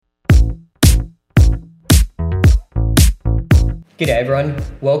G'day everyone,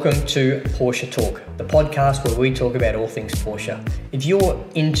 welcome to Porsche Talk, the podcast where we talk about all things Porsche. If you're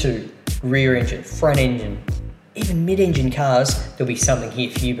into rear engine, front engine, even mid-engine cars, there'll be something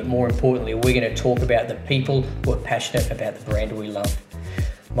here for you, but more importantly, we're going to talk about the people who are passionate about the brand we love.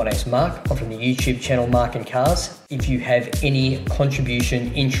 My name's Mark, I'm from the YouTube channel Mark and Cars. If you have any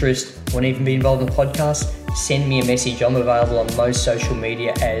contribution, interest, want to even be involved in the podcast, send me a message. I'm available on most social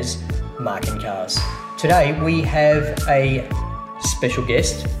media as Mark and Cars. Today we have a special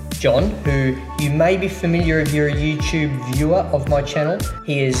guest, John, who you may be familiar if you're a YouTube viewer of my channel.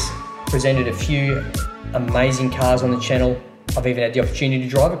 He has presented a few amazing cars on the channel. I've even had the opportunity to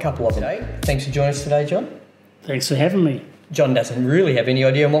drive a couple of them today. Thanks for joining us today, John. Thanks for having me. John doesn't really have any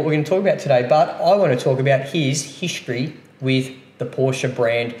idea on what we're going to talk about today, but I want to talk about his history with the Porsche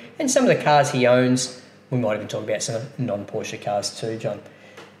brand and some of the cars he owns. We might even talk about some non-Porsche cars too, John.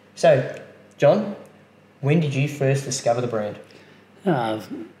 So, John, when did you first discover the brand?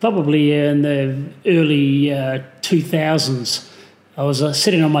 Probably in the early 2000s. I was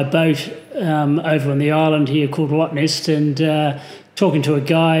sitting on my boat over on the island here called Rottnest and talking to a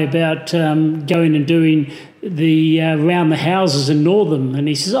guy about going and doing the round the houses in Northam, and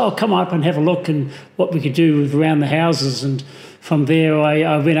he says, "Oh, come up and have a look and what we could do with round the houses." And from there,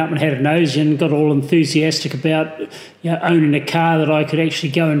 I went up and had a nose and got all enthusiastic about owning a car that I could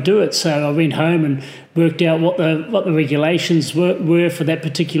actually go and do it. So I went home and worked out what the regulations were for that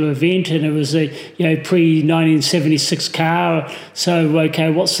particular event, and it was a pre-1976 car. So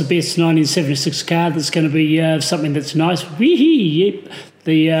okay, what's the best 1976 car that's going to be something that's nice? Yep.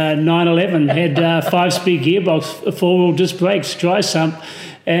 The 911 had 5-speed gearbox, 4-wheel disc brakes, dry sump,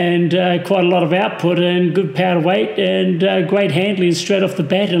 and quite a lot of output and good power to weight and great handling straight off the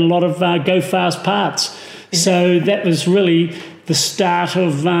bat and a lot of go-fast parts. So that was really the start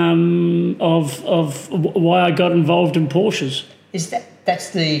of why I got involved in Porsches.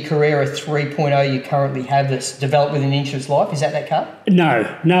 That's the Carrera 3.0 you currently have that's developed within an inch of its life? Is that car?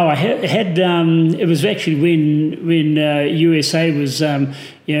 No, I had it was actually when USA was at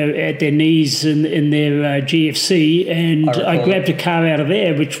their knees in their GFC, and I grabbed a car out of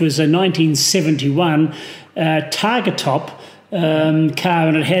there, which was a 1971 Targa Top car,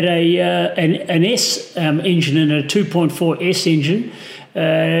 and it had an S engine in it, a 2.4 S engine.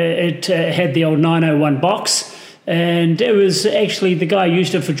 It had the old 901 box. And it was actually the guy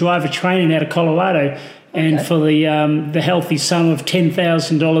used it for driver training out of Colorado, and for the healthy sum of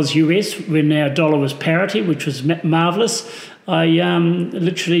 $10,000 US when our dollar was parity, which was marvelous. I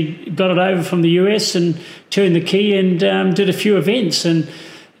literally got it over from the US and turned the key and did a few events and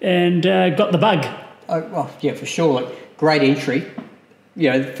got the bug. Oh, well, yeah, for sure. Like, great entry.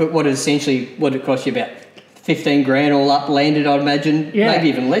 For what it cost you about 15 grand all up landed, I'd imagine, maybe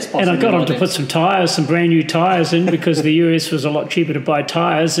even less possibly. And I got on to put some brand new tyres in because the US was a lot cheaper to buy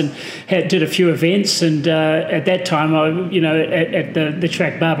tyres, and did a few events. And at that time, at the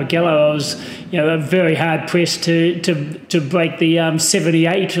track Barbagallo, I was, very hard pressed to break the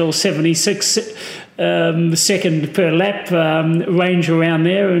 78 or 76 second per lap range around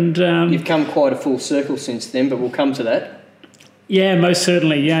there. And you've come quite a full circle since then, but we'll come to that. Yeah, most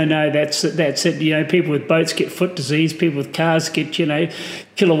certainly. Yeah, no, that's it. People with boats get foot disease. People with cars get,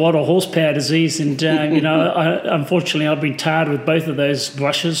 kilowatt or horsepower disease. And unfortunately, I've been tarred with both of those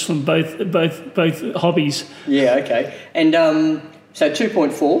brushes from both hobbies. Yeah, okay. And so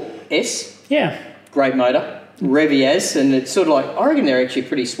 2.4 S. Yeah. Great motor. Revy as, and it's sort of like, I reckon they're actually a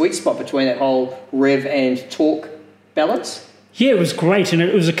pretty sweet spot between that whole rev and torque balance. Yeah, it was great, and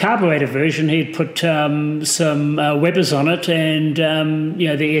it was a carburetor version. He'd put some Webers on it, and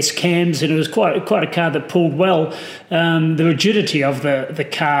the S cams, and it was quite a car that pulled well. The rigidity of the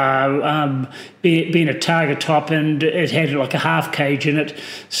car, being a Targa Top, and it had like a half cage in it.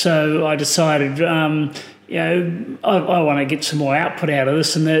 So I decided, I want to get some more output out of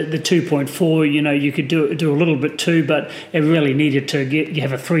this, and the 2.4, you could do a little bit too, but it really needed to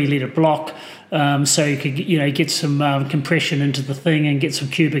have a 3-litre block. So you could, get some compression into the thing and get some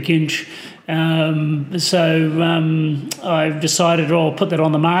cubic inch. So I've decided, I'll put that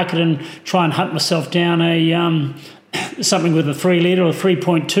on the market and try and hunt myself down something with a 3-litre or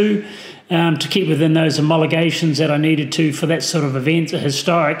 3.2 to keep within those homologations that I needed to for that sort of event,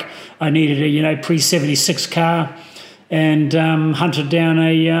 historic. I needed a pre-76 car, and hunted down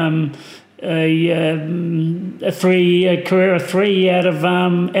a Carrera 3 out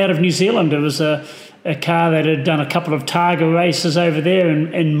of New Zealand. It was a car that had done a couple of Targa races over there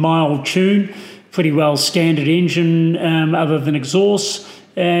in mild tune, pretty well standard engine other than exhaust,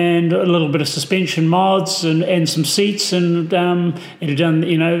 and a little bit of suspension mods and some seats, and it had done,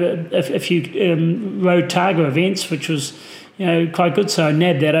 you know, a few road Targa events, which was, you know, quite good. So I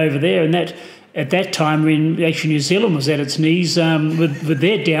nabbed that over there, and that at that time when actually New Zealand was at its knees with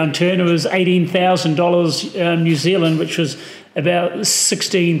their downturn, it was $18,000 New Zealand, which was about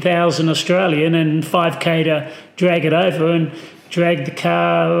 16,000 Australian, and 5K to drag it over and drag the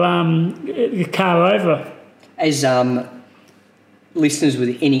car over. As listeners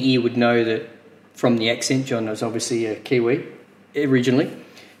with any ear would know that from the accent, John was obviously a Kiwi originally,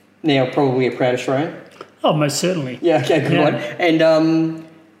 now probably a proud Australian. Oh, most certainly. Yeah, okay, good one. And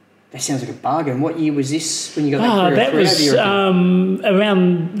that sounds like a bargain. What year was this when you got that? That was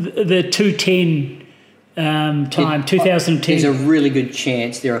around the 210 time, 2010. There's a really good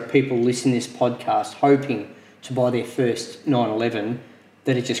chance there are people listening to this podcast hoping to buy their first 911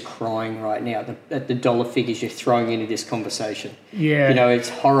 that are just crying right now at the dollar figures you're throwing into this conversation. Yeah. You know, it's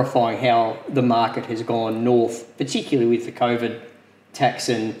horrifying how the market has gone north, particularly with the COVID tax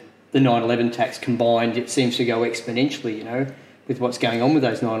and the 911 tax combined. It seems to go exponentially, you know, with what's going on with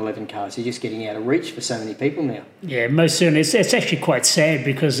those 911 cars. They're just getting out of reach for so many people now. Yeah, most certainly. It's actually quite sad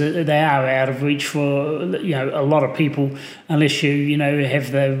because they are out of reach for, you know, a lot of people, unless you know,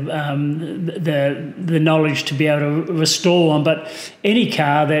 have the knowledge to be able to restore them. But any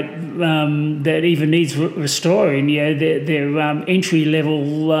car that even needs restoring, you know, their entry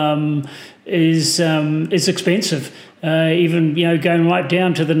level is expensive. Even, you know, going right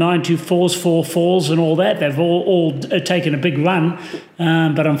down to the 924s, 4.4s and all that, they've all taken a big run.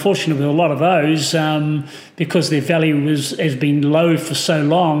 But unfortunately, with a lot of those, because their value has been low for so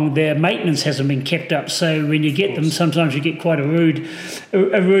long, their maintenance hasn't been kept up. So when you get them, sometimes you get quite a rude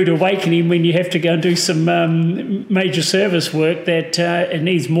awakening when you have to go and do some major service work that it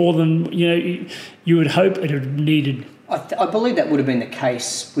needs more than, you know, you would hope it had needed. I believe that would have been the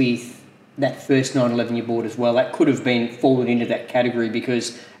case with that first 911 you bought as well. That could have been fallen into that category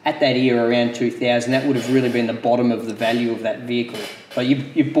because at that era, around 2000, that would have really been the bottom of the value of that vehicle. But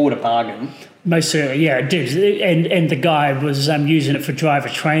you bought a bargain. Most certainly, yeah, it did. And the guy was using it for driver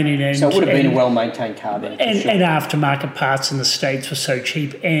training. And, so it would have been a well-maintained car then. And aftermarket parts in the States were so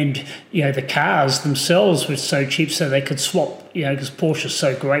cheap, and, you know, the cars themselves were so cheap, so they could swap, you know, because Porsche's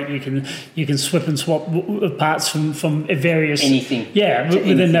so great, you can swip and swap parts from various... Anything. Yeah,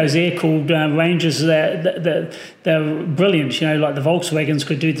 within those air-cooled ranges, they're brilliant, you know, like the Volkswagens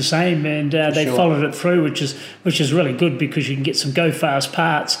could do the same, and they followed it through, which is really good because you can get some go-fast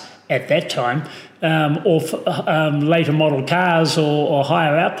parts at that time, or later model cars or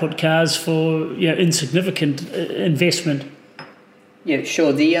higher output cars for, you know, insignificant investment. Yeah,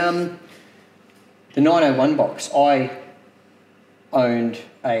 sure. The 901 box, I owned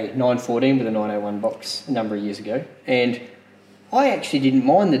a 914 with a 901 box a number of years ago, and I actually didn't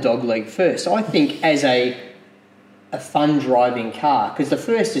mind the dog leg first. I think as a fun driving car, because the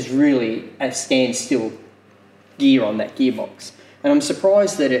first is really a standstill gear on that gearbox. And I'm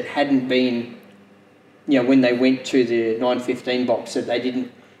surprised that it hadn't been, you know, when they went to the 915 box, that they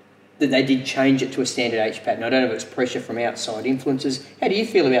did change it to a standard H pattern. I don't know if it's pressure from outside influences. How do you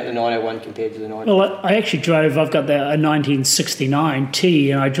feel about the 901 compared to the 901? Well, I actually drove, I've got a 1969 T,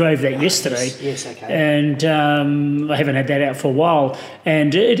 and I drove that yesterday. Yes, okay. And I haven't had that out for a while.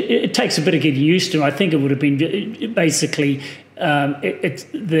 And it takes a bit of getting used to. I think it would have been basically... it's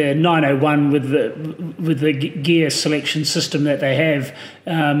the 901 with the gear selection system that they have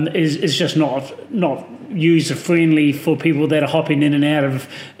is just not user friendly for people that are hopping in and out of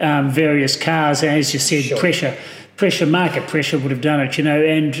various cars. And as you said, sure. Market pressure would have done it, you know,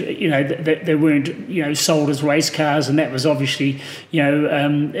 and, you know, they weren't, you know, sold as race cars, and that was obviously, you know,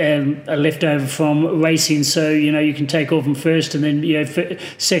 a leftover from racing. So, you know, you can take off them first, and then, you know,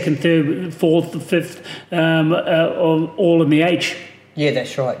 second, third, fourth, fifth, all in the H. Yeah,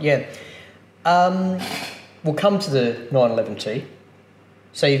 that's right. Yeah, we'll come to the 911T.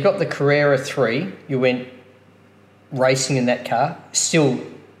 So you've got the Carrera 3. You went racing in that car. Still,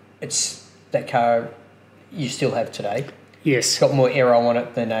 it's that car you still have today. Yes. It's got more aero on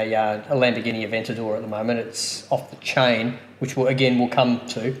it than a Lamborghini Aventador at the moment. It's off the chain, which we'll come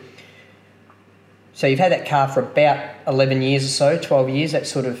to. So you've had that car for about 11 years or so, 12 years, that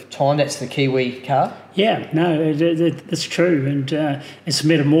sort of time. That's the Kiwi car. Yeah, no, that's true. And it's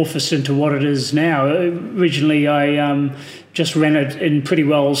metamorphosed into what it is now. Originally, I just ran it in pretty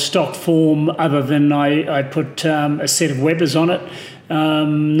well stock form, other than I put a set of Webers on it.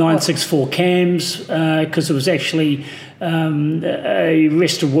 964 cams, because it was actually a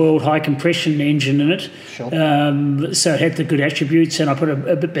rest of world high compression engine in it. Sure. So it had the good attributes, and I put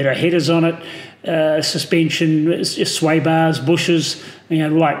a bit better headers on it, suspension, sway bars, bushes.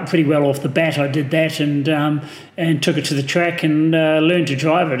 Like pretty well off the bat, I did that and took it to the track and learned to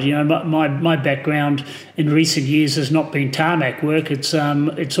drive it. My background in recent years has not been tarmac work. It's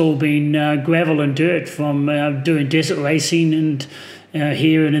all been gravel and dirt from doing desert racing and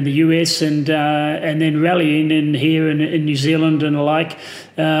here and in the US and then rallying in here in New Zealand and the like.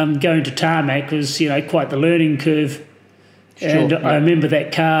 Going to tarmac was quite the learning curve. Sure, and yeah. I remember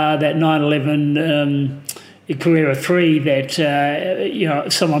that car, that 911 Carrera 3 that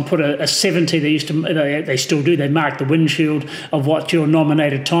someone put a 70. They still do. They mark the windshield of what your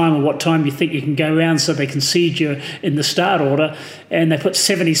nominated time or what time you think you can go around, so they can seed you in the start order. And they put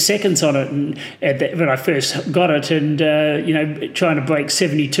 70 seconds on it. And when I first got it, and trying to break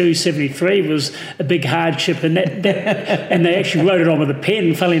 72, 73 was a big hardship. And that and they actually wrote it on with a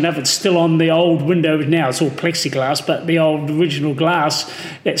pen. Funnily enough, it's still on the old window now. It's all plexiglass, but the old original glass,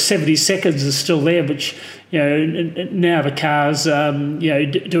 that 70 seconds is still there, which. Now the car's,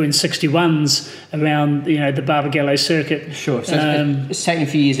 doing 61s around, the Barbagallo circuit. Sure. So it's taken a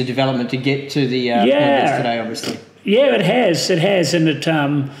few years of development to get to the point that's today, obviously. Yeah, it has, and it,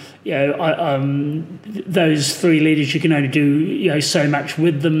 those 3 litres you can only do, so much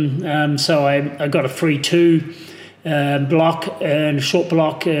with them. So I got a 3.2 block and a short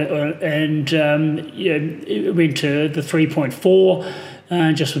block, and went to the 3.4.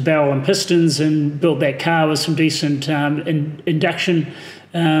 Just with barrel and pistons, and built that car with some decent induction.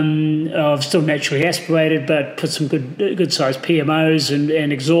 I've still naturally aspirated, but put some good sized PMOs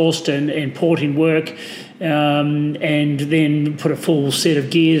and exhaust and porting work, and then put a full set of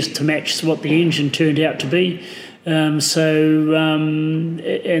gears to match what the engine turned out to be. And that's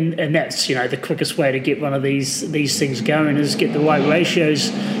the quickest way to get one of these things going is get the right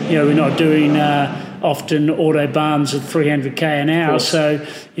ratios. We're not doing often autobahns at 300k an hour, so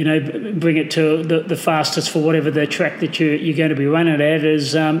bring it to the fastest for whatever the track that you're going to be running at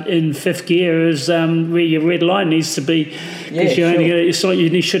is in 5th gear is where your red line needs to be, because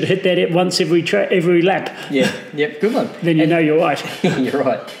you should hit that at once every lap. Yeah, yep, good one. Then you're right. You're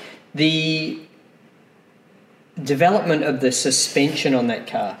right. The development of the suspension on that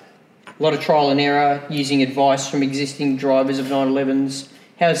car, a lot of trial and error, using advice from existing drivers of 911s.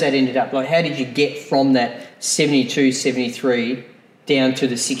 How's that ended up? Like, how did you get from that 72, 73 down to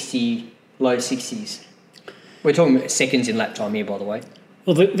the 60, low 60s? We're talking about seconds in lap time here, by the way.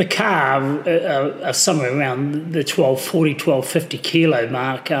 Well, the car are somewhere around the 1250 kilo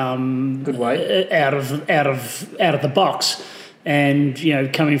mark. Good weight. Out of the box. And,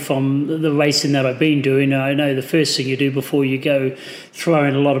 coming from the racing that I've been doing, I know the first thing you do before you go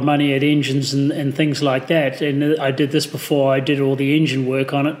throwing a lot of money at engines and things like that, and I did this before I did all the engine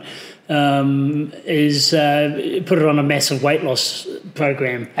work on it, is put it on a massive weight loss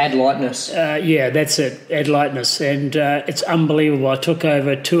program. Add lightness. Yeah, that's it, add lightness. And it's unbelievable. I took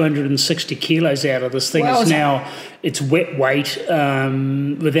over 260 kilos out of this thing. It's wet weight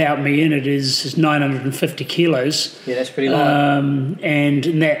without me in it is 950 kilos. Yeah, that's pretty light.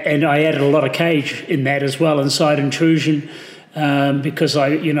 And I added a lot of cage in that as well, and side intrusion, because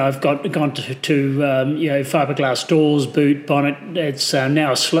I've gone to fiberglass doors, boot, bonnet. It's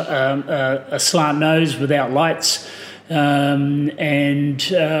now a slant nose without lights. The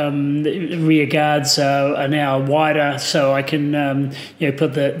rear guards are now wider, so I can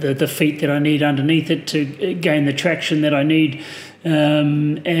put the feet that I need underneath it to gain the traction that I need,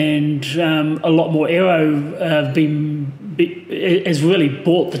 and a lot more aero has really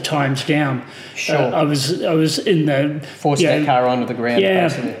brought the times down. Sure. I was in the forcing that car onto the ground. Yeah,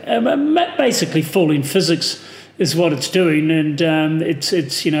 basically falling physics is what it's doing, and it's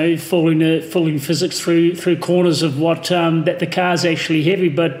falling physics through corners of what that the car's actually heavy,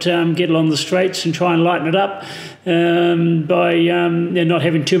 but get along the straights and try and lighten it up by not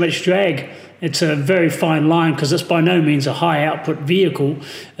having too much drag. It's a very fine line, because it's by no means a high output vehicle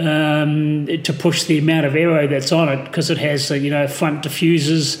to push the amount of aero that's on it, because it has front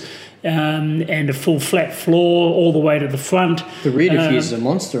diffusers. And a full flat floor all the way to the front. The rear diffuser is a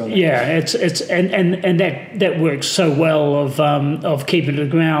monster on that. Yeah, it's that works so well of keeping it to the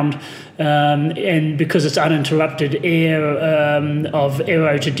ground, and because it's uninterrupted air of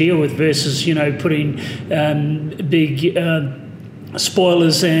aero to deal with versus putting big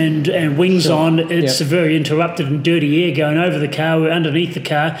spoilers and wings on, it's very interrupted and dirty air going over the car. Where underneath the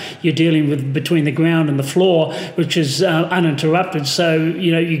car, you're dealing with between the ground and the floor, which is uninterrupted. So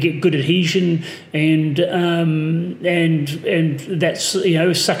you get good adhesion, and that's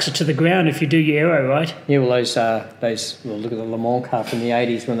sucks it to the ground if you do your aero right. Yeah, well those look at the Le Mans car from the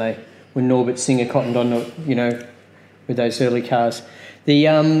 80s when Norbert Singer cottoned on with those early cars.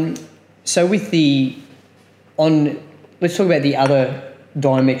 Let's talk about the other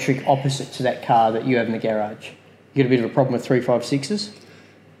diametric opposite to that car that you have in the garage. You got a bit of a problem with 356s?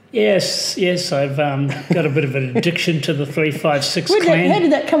 Yes, I've got a bit of an addiction to the 356 clan. How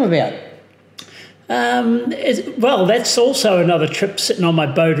did that come about? Well, that's also another trip sitting on my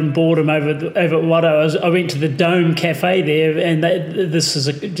boat in boredom over at Watto. I went to the Dome Cafe there, and this is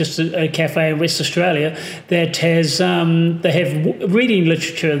just a cafe in West Australia that has they have reading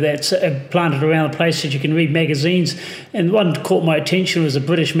literature that's planted around the place that you can read magazines. And one caught my attention was a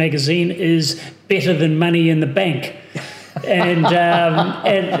British magazine is Better Than Money in the Bank. And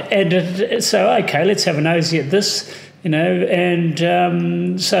so okay, let's have a nosy at this. So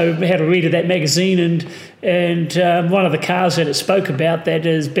we had a read of that magazine, and one of the cars that it spoke about that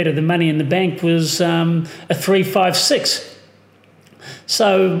is Better Than Money in the Bank was a 356.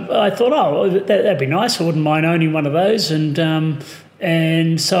 So I thought, that'd be nice. I wouldn't mind owning one of those, and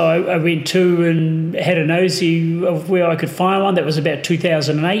so I went to and had a nosy of where I could find one. That was about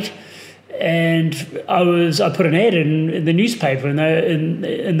 2008. And I put an ad in the newspaper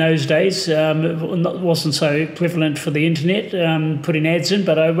in those days. It wasn't so prevalent for the internet, putting ads in,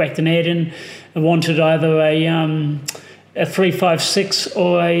 but I whacked an ad in. I wanted either a 356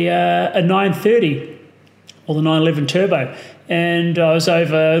 or a 930 or the 911 Turbo. And I was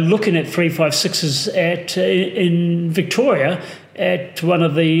over looking at 356s in Victoria at one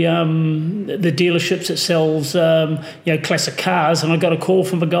of the dealerships that sells classic cars, and I got a call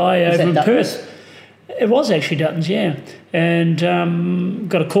from a guy over in Perth. It was actually Dutton's, yeah, and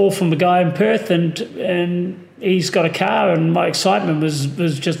got a call from a guy in Perth, and he's got a car, and my excitement was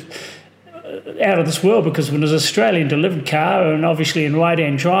just out of this world because it was an Australian delivered car and obviously in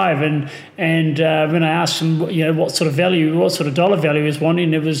right-hand drive, and when I asked him what sort of dollar value he was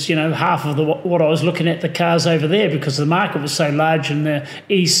wanting, it was half of what I was looking at the cars over there, because the market was so large in the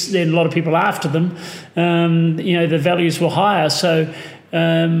east, then a lot of people after them, the values were higher. So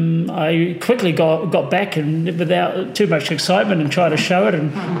I quickly got back and without too much excitement and tried to show it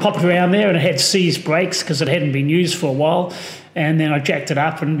and popped around there, and it had seized brakes because it hadn't been used for a while. And then I jacked it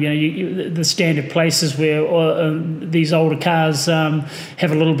up, and the standard places where these older cars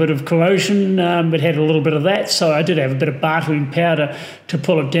have a little bit of corrosion, it had a little bit of that. So I did have a bit of bartering powder to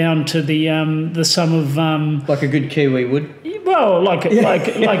pull it down to the sum of like a good Kiwi would. Well, like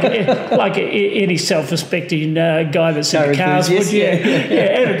any self-respecting guy that's into cars would,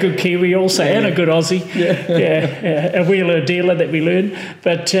 and a good Kiwi also, and a good Aussie, a wheeler dealer that we learned.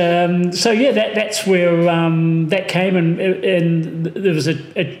 But that's where that came, and there was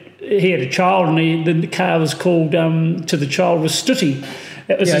he had a child, and the car was called to the child was Stutty.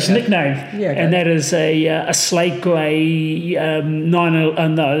 That was his nickname, and that is a slate grey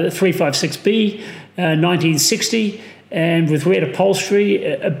 356B, 1960. And with red upholstery,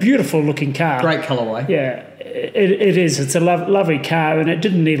 a beautiful looking car. Great colourway. Yeah, it is. It's a lovely car, and it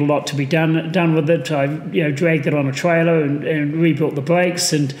didn't need a lot to be done with it. I dragged it on a trailer and rebuilt the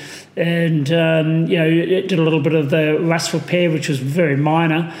brakes, and it did a little bit of the rust repair, which was very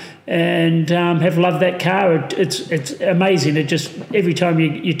minor. And have loved that car. It's amazing. It just every time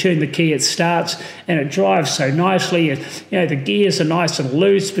you turn the key, it starts, and it drives so nicely. The gears are nice and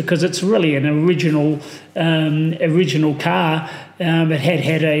loose because it's really an original car. It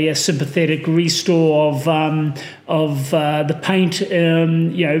had a sympathetic restore of the paint,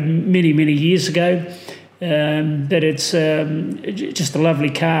 many years ago. But it's just a lovely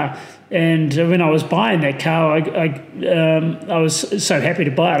car. And when I was buying that car, I was so happy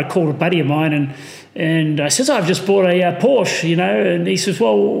to buy it. I called a buddy of mine and I said, I've just bought a Porsche, and he says,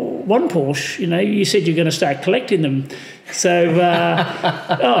 well, one Porsche, you said you're going to start collecting them. So,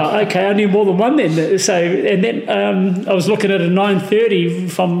 okay, I need more than one then. So, and then I was looking at a 930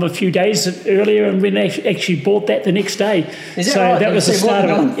 from a few days earlier, and we actually bought that the next day. Is that right? That was the start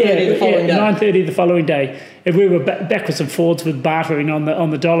of it. 930 the following day. And we were backwards and forwards with bartering on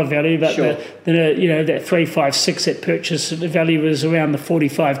the dollar value, but sure. That 356 that purchase, the value was around the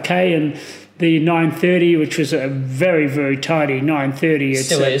 45k, and the 930, which was a very, very tidy 930.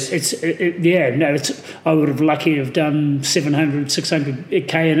 Still is. I would have lucky have done 700,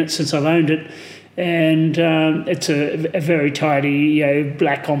 600k in it since I've owned it. and it's a very tidy,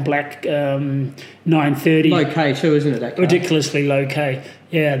 black on black 930. Low K too, isn't it? That car? Ridiculously low K.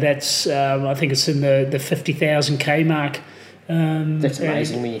 Yeah, that's I think it's in the 50,000 K mark. That's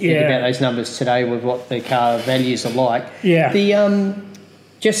amazing when you think about those numbers today with what the car values are like. Yeah. The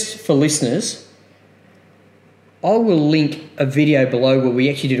just for listeners, I will link a video below where we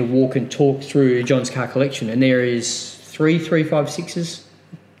actually did a walk and talk through John's car collection, and there is 3 356s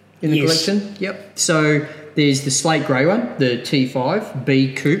in the collection. Yep. So there's the slate grey one, the T5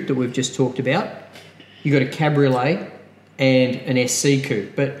 B coupe that we've just talked about. You got a cabriolet and an SC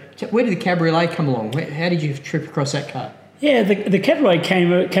coupe. But where did the cabriolet come along? How did you trip across that car? Yeah, the cabriolet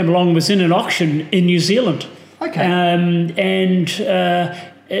came along, was in an auction in New Zealand. Okay.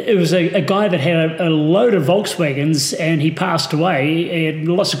 It was a guy that had a load of Volkswagens, and he passed away. He had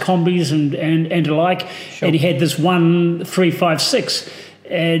lots of combis and alike, Sure. and he had this one 356.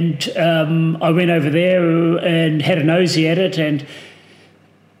 And I went over there and had a nosy at it, and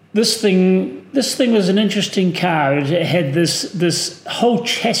this thing was an interesting car. It had this whole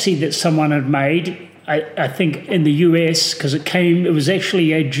chassis that someone had made, I think in the US, because it was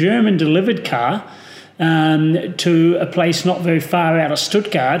actually a German delivered car to a place not very far out of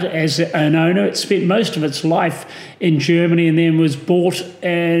Stuttgart as an owner. It spent most of its life in Germany and then was bought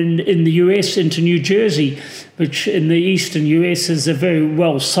in the US into New Jersey, which in the eastern US is a very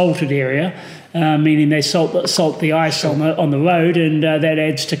well salted area, meaning they salt the ice on the road, and that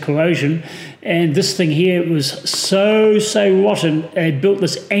adds to corrosion. And this thing here was so rotten. They built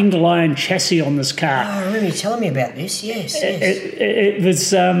this angle iron chassis on this car. Oh, I remember you telling me about this. Yes. It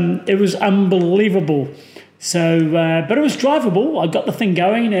was unbelievable. So, but it was drivable. I got the thing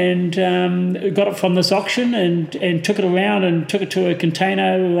going and got it from this auction and took it around and took it to a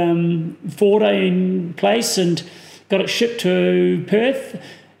container 4-day place and got it shipped to Perth.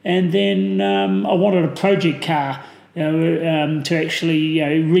 And then I wanted a project car, to actually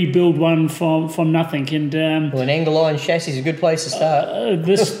rebuild one from nothing. And well, an angle iron chassis is a good place to start.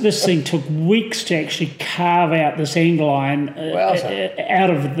 This thing took weeks to actually carve out this angle iron out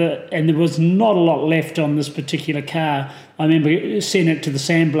of and there was not a lot left on this particular car. I remember sending it to the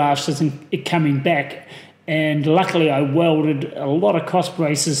sandblasters and it coming back. And luckily, I welded a lot of cross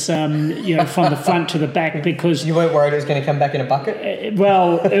braces, from the front to the back, because you weren't worried it was going to come back in a bucket. It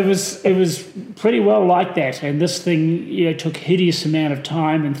was pretty well like that. And this thing, took a hideous amount of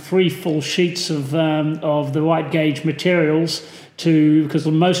time and 3 full sheets of the right gauge materials because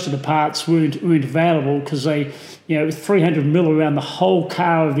most of the parts weren't available because they, 300 mil around the whole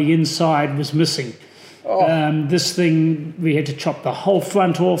car of the inside was missing. This thing, we had to chop the whole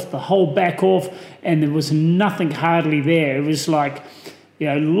front off, the whole back off, and there was nothing hardly there. It was like,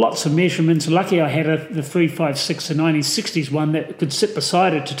 lots of measurements. Lucky I had the 356, the 1960s one that could sit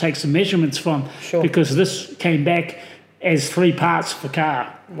beside it to take some measurements from, because this came back as 3 parts of the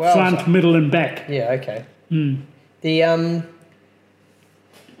car, front, middle, and back. Yeah, okay.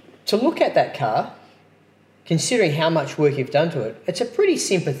 To look at that car, considering how much work you've done to it, it's a pretty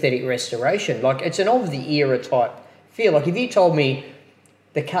sympathetic restoration. Like, it's an of-the-era type feel. Like, if you told me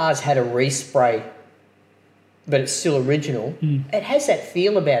the car's had a respray, but it's still original, it has that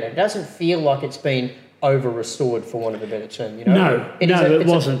feel about it. It doesn't feel like it's been over-restored, for want of a better term, No, it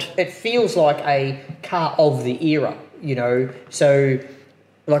wasn't. It feels like a car of the era, So,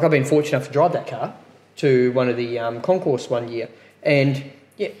 like, I've been fortunate enough to drive that car to one of the concourse one year, and,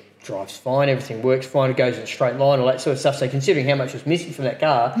 drives fine, everything works fine, it goes in a straight line, all that sort of stuff. So considering how much was missing from that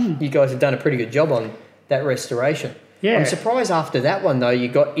car, you guys have done a pretty good job on that restoration. Yeah. I'm surprised after that one, though, you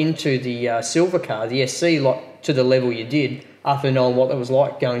got into the silver car, the SC, to the level you did after knowing what it was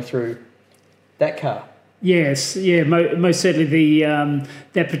like going through that car. Yes, most certainly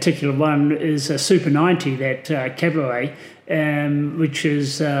that particular one is a Super 90, that Cabriolet, which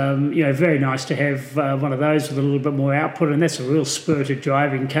is very nice to have one of those with a little bit more output, and that's a real spirited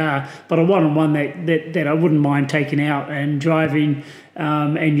driving car. But I wanted one that I wouldn't mind taking out and driving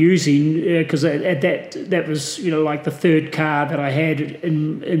and using, because that was like the third car that I had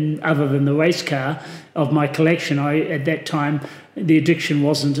in other than the race car of my collection. At that time, the addiction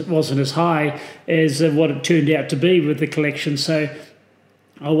wasn't as high as what it turned out to be with the collection. So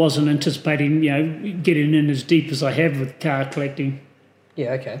I wasn't anticipating, getting in as deep as I have with car collecting.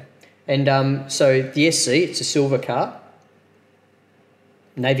 Yeah, okay. And so the SC, it's a silver car,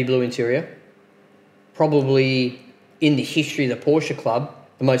 navy blue interior, probably in the history of the Porsche Club,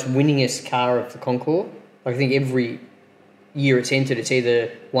 the most winningest car of the Concours. I think every year it's entered, it's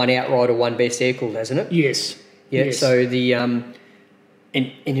either one outright or one best air cooled, hasn't it? Yes. Yeah. Yes. So the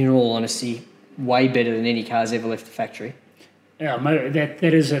and in all honesty, way better than any cars ever left the factory. Yeah, that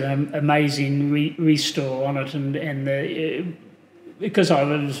is an amazing restore on it, and because I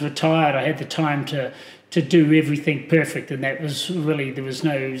was retired, I had the time to do everything perfect, and that was really, there was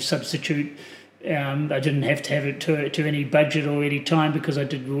no substitute. I didn't have to have it to any budget or any time because I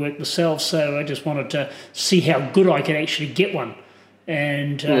did the work myself. So I just wanted to see how good I could actually get one.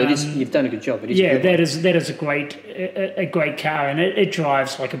 And well, you've done a good job. It is that is a great car, and it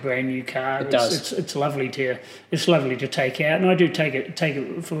drives like a brand new car. It does. It's lovely to take out, and I do take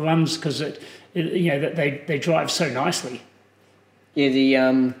it for runs because they drive so nicely.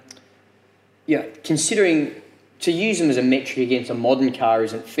 Yeah, considering to use them as a metric against a modern car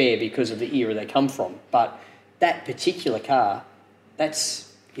isn't fair because of the era they come from. But that particular car, that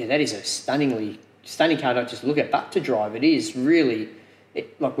is a stunning car not just to look at, but to drive. It is really,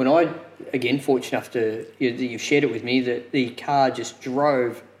 like when fortunate enough that you've shared it with me, that the car just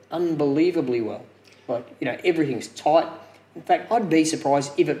drove unbelievably well. Like, everything's tight. In fact, I'd be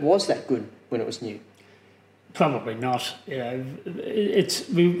surprised if it was that good when it was new. Probably not.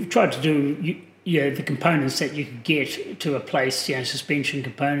 We tried to do the components that you could get to replace suspension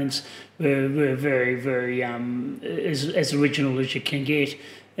components were very, very as original as you can get,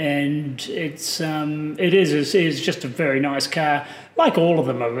 and it is just a very nice car. Like all of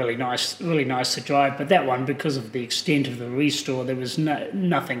them are really nice to drive, but that one, because of the extent of the restore, there was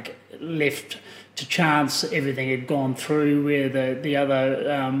nothing left to chance. Everything had gone through, where the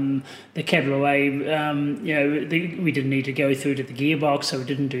other the Cabriolet, we didn't need to go through to the gearbox, so we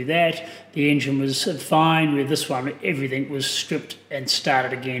didn't do that. The engine was fine. With this one, everything was stripped and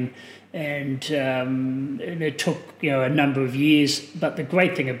started again, and it took a number of years. But the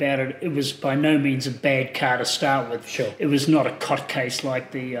great thing about it, it was by no means a bad car to start with. Sure. It was not a cot case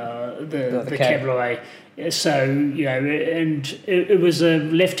like the Cabriolet. So, and it was a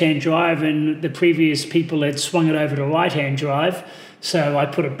left-hand drive, and the previous people had swung it over to right-hand drive, so I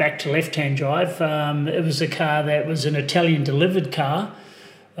put it back to left-hand drive. It was a car that was an Italian-delivered car.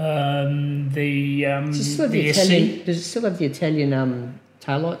 Does it still have the Italian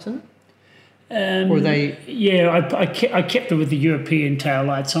taillights in it? Or they? Yeah, I kept it with the European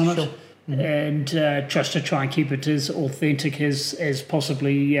taillights on it. Sure. Mm-hmm. And just to try and keep it as authentic as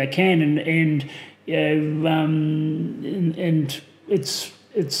possibly can, and it's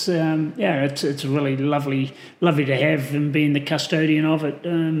really lovely to have, and being the custodian of it.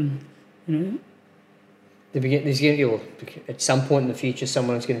 At some point in the future,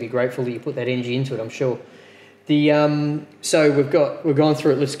 someone's going to be grateful that you put that energy into it, I'm sure. So we've gone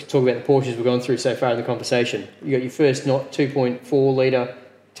through it. Let's talk about the Porsches we've gone through so far in the conversation. You got your first 2.4 litre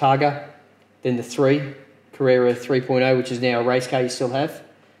Targa, then the Carrera 3.0, which is now a race car you still have.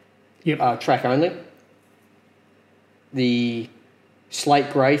 Yep. Track only. The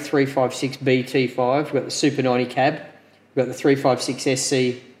slate grey 356B T5. We've got the Super 90 cab. We've got the 356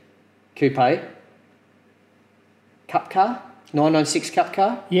 SC coupe. Cup car. 996 Cup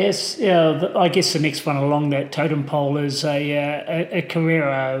car? Yes, I guess the next one along that totem pole is a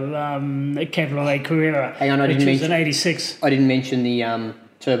Carrera, a Cabriolet Carrera. Hang on, which is an 86. I didn't mention the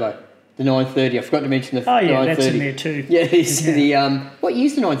turbo, the 930. I forgot to mention the 930. Oh, yeah, that's in there too. Yeah, it is. Yeah. What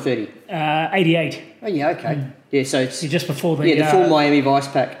year's the 930? 88. Oh, yeah, okay. Yeah, so it's just before the full Miami Vice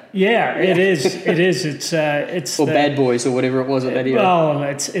pack. Yeah, it is. It is. It's or Bad Boys or whatever it was at that era. Well,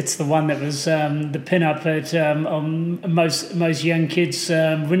 it's the one that was the pin-up at most young kids'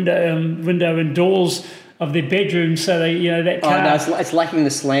 window and doors of their bedroom. So they, that car. Oh no, it's lacking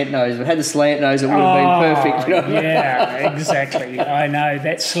the slant nose. If it had the slant nose, it would have been perfect. Yeah, exactly. I know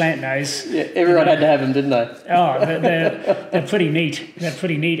that slant nose. Yeah, everyone had to have them, didn't they? Oh, they're pretty neat. They're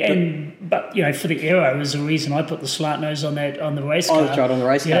pretty neat. But for the era was the reason I put the slant nose on the race car. Oh, that's right, on the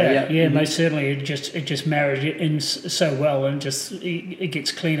race car. Yeah, mm-hmm. Most certainly. It just married it in so well, and just it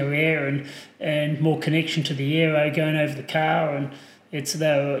gets cleaner air and more connection to the aero going over the car, and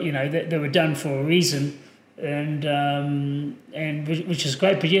they were done for a reason. And which is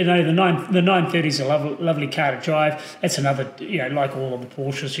great, but the 930 is a lovely car to drive. That's another, like all of the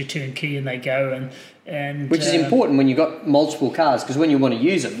Porsches, you turn key and they go, and which is important when you've got multiple cars, because when you want to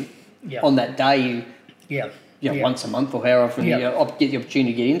use them on that day, once a month or however often you get the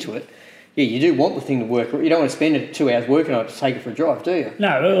opportunity to get into it. Yeah, you do want the thing to work. You don't want to spend 2 hours working on it to take it for a drive, do you?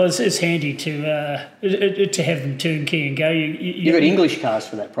 No, it's handy to have them turn key and go. You've got English cars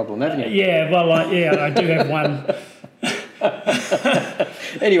for that problem, haven't you? Yeah, well, I do have one.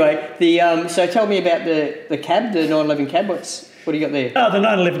 Anyway, so tell me about the cab, the 911 cab. What do you got there? Oh, the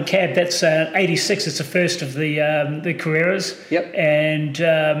 911 cab, that's 86. It's the first of the Carreras. Yep. And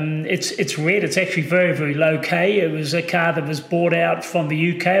it's red. It's actually very, very low K. It was a car that was bought out from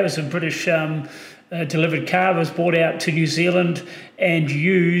the UK. It was a British delivered car, was brought out to New Zealand and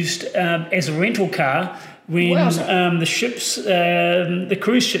used as a rental car when the ships, the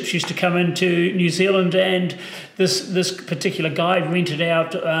cruise ships used to come into New Zealand, and this particular guy rented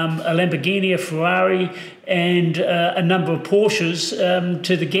out a Lamborghini, a Ferrari, and a number of Porsches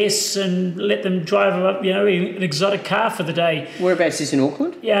to the guests and let them drive up, an exotic car for the day. Whereabouts is this in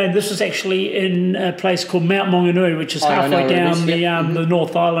Auckland? Yeah, and this was actually in a place called Mount Maunganui, which is halfway down the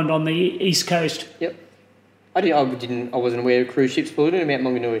North Island on the east coast. Yep. I wasn't aware of cruise ships pulling in Mount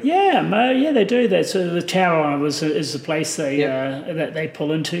Maunganui. Yeah, they do that. So the Tauranga is the place that they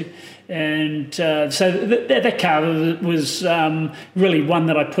pull into, and so that car was really one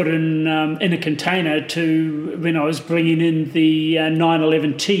that I put in a container to when I was bringing in the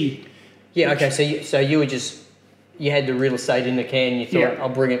 911T. Yeah. Okay. So you were just. You had the real estate in the can. You thought, I'll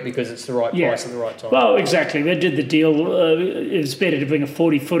bring it because it's the right price at the right time. Well, exactly. We did the deal. It was better to bring a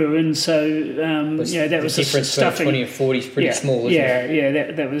 40-footer in, so that was the difference between 20 and 40 is pretty small, isn't it?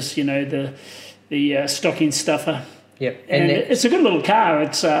 Yeah. That was the stocking stuffer. Yep. And it's a good little car.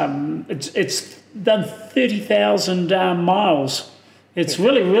 It's done 30,000 miles. It's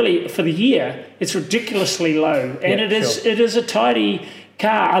really for the year. It's ridiculously low, and it is a tidy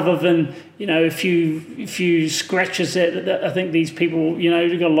car, other than a few scratches that I think these people,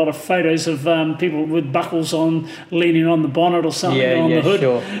 you've got a lot of photos of people with buckles on, leaning on the bonnet or something on the hood.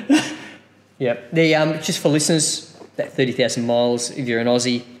 Sure. Yep. Just for listeners, that 30,000 miles, if you're an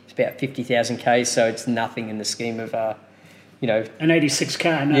Aussie, it's about 50,000 k's, so it's nothing in the scheme of an 86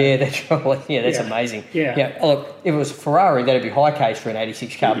 car. No. Yeah, that's right. Yeah, that's amazing. Yeah. Oh, look, if it was a Ferrari, that'd be high case for an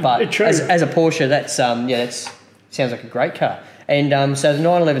 86 car, but as a Porsche, that's sounds like a great car. And so the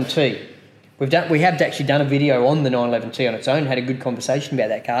 911T, we have actually done a video on the 911T on its own, had a good conversation about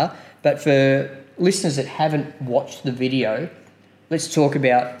that car. But for listeners that haven't watched the video, let's talk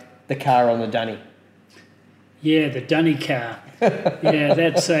about the car on the Dunny. Yeah, the Dunny car. Yeah,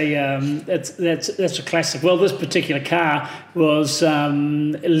 that's a classic. Well, this particular car was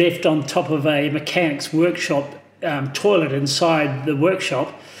left on top of a mechanic's workshop toilet inside the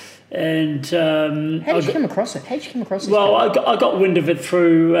workshop. And how did you come across it? Well, I got wind of it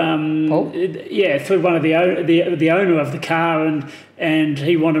through through one of the owner of the car, and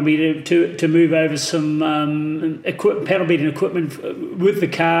he wanted me to move over some panel beating equipment with the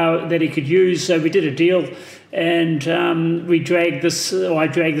car that he could use. So we did a deal, and I dragged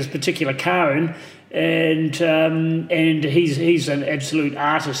this particular car in. And he's an absolute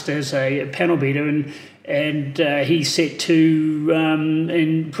artist as a panel beater, and he set to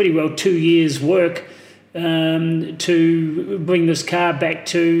in pretty well 2 years' work to bring this car back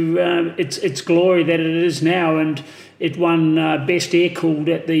to its glory that it is now, and it won Best Air Cooled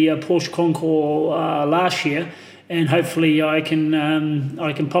at the Porsche Concours last year. And hopefully I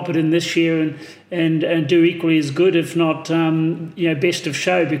can pop it in this year and do equally as good, if not best of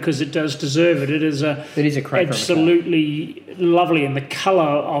show, because it does deserve it. It is a cracker, absolutely lovely, and the colour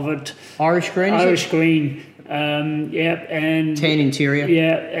of it, Irish green. And tan interior.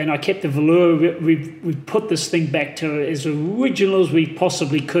 Yeah, and I kept the velour. We've put this thing back to as original as we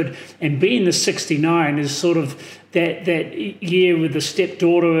possibly could. And being the 69 is sort of that year with a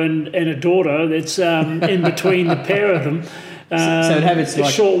stepdaughter and a daughter that's in between the pair of them. So it had its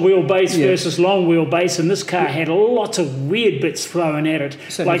short wheelbase versus long wheelbase, and this car had lots of weird bits thrown at it,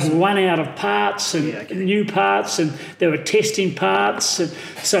 run out of parts and new parts, and they were testing parts. And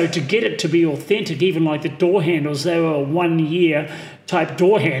so to get it to be authentic, even like the door handles, they were a 1 year type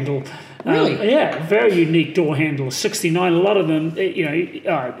door handle. Really? Very unique door handle. 69, a lot of them,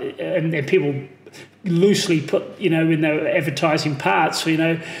 and people loosely put, in their advertising parts,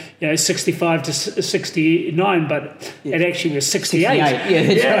 65 to 69, but it actually was 68.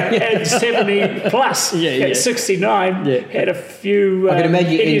 And 70 plus. At 69, had a few. I can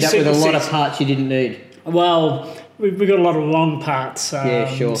imagine you end up with a lot of parts you didn't need. Well, we got a lot of wrong parts.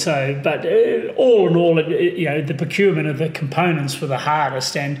 Sure. So, but all in all, the procurement of the components were the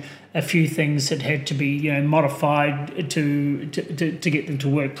hardest, and a few things that had to be modified to get them to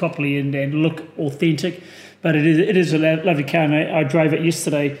work properly and look authentic. But it is a lovely car, and I drove it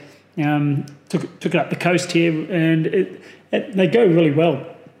yesterday. Took it up the coast here, and they go really well.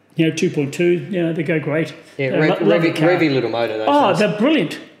 2.2. They go great. Yeah, revy little motor. Those they're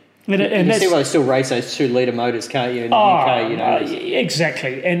brilliant. And you can see why they still race those 2 litre motors, can't you? In the UK,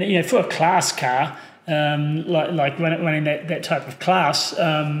 exactly. And for a class car. Like running that type of class,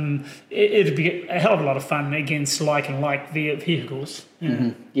 it'd be a hell of a lot of fun against like vehicles. Yeah.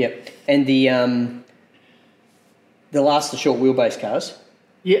 Mm-hmm. Yep. And the short wheelbase cars,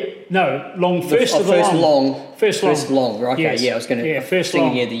 Yeah, no, long first of the first long. long. First long. First long, right? Okay, Yes. yeah, I was going to. First thinking,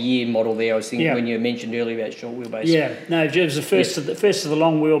 long. yeah, the year model there. I was thinking Yeah. when you mentioned earlier about short wheelbase. Yeah, no, it was the first of the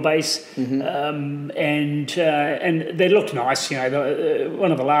long wheelbase, and they looked nice. You know,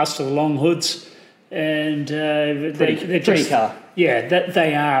 one of the last of the long hoods, and they're Pretty just, car. Yeah, that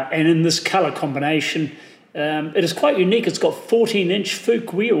they are, and in this colour combination, it is quite unique. It's got 14-inch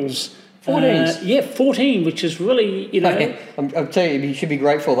Fuchs wheels. 14s? 14, which is really, you know... I'll tell you, you should be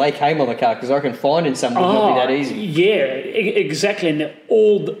grateful they came on the car, because I can find in some would not be that easy. Yeah, exactly, and they're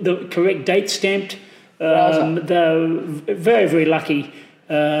all the correct date stamped. They're very, very lucky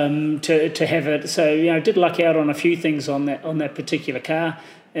to have it. So, you know, I did luck out on a few things on that particular car,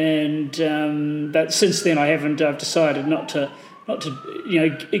 and but since then I've decided not to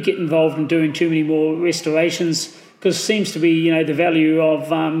get involved in doing too many more restorations, because it seems to be, you know, the value of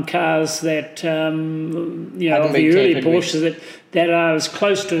cars that, of the early Porsches that are as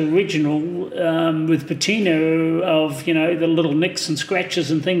close to original with patina of, you know, the little nicks and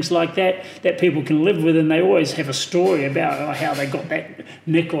scratches and things like that people can live with, and they always have a story about how they got that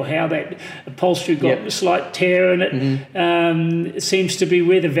nick or how that upholstery got a slight tear in it. It seems to be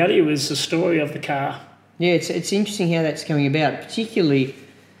where the value is, the story of the car. Yeah, it's interesting how that's coming about, particularly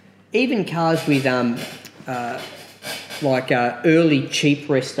even cars with early cheap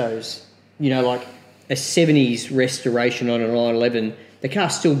restos, you know, like a 70s restoration on a 911, the car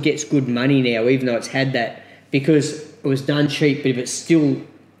still gets good money now, even though it's had that, because it was done cheap, but if it's still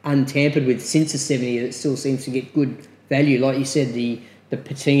untampered with since the 70s, it still seems to get good value. Like you said, the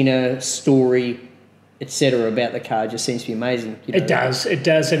patina story, etc. about the car just seems to be amazing. You know? It does,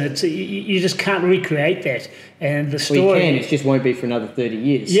 and it's you just can't recreate that. And the story... Well, you can, it just won't be for another 30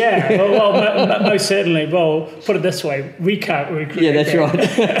 years. Yeah, well most certainly. Well, put it this way, we can't recreate that. Yeah,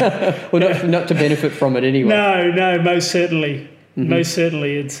 that's right. Well, not to benefit from it anyway. No, most certainly. Most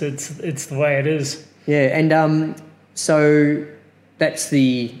certainly, it's the way it is. Yeah, and so that's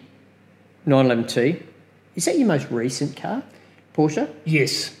the 911T. Is that your most recent car? Porsche?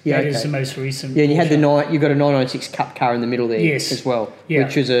 Yes, yeah, that is the most recent. Yeah, and you Porsche. had you got a 996 Cup car in the middle there as well,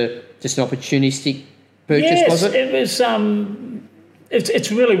 which was just an opportunistic purchase, was it? It was.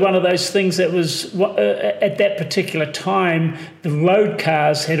 It's really one of those things that was at that particular time, the road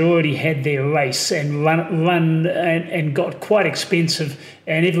cars had already had their race and run and got quite expensive,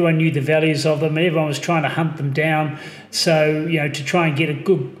 and everyone knew the values of them, and everyone was trying to hunt them down. So, you know, to try and get a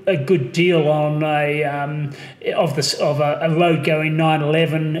good deal on a road going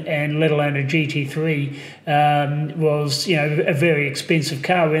 911 and let alone a GT3 was, you know, a very expensive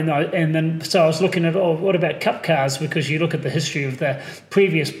car. And then so I was looking at what about Cup cars, because you look at the history of the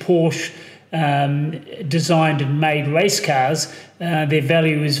previous Porsche designed and made race cars, their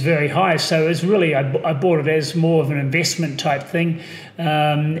value is very high. So it's really, I bought it as more of an investment type thing,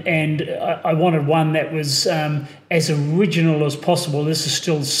 and I wanted one that was as original as possible. This is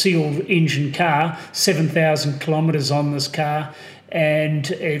still sealed engine car, 7,000 kilometres on this car, and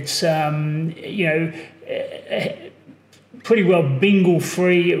it's pretty well bingle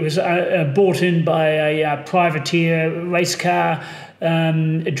free. It was bought in by a privateer race car.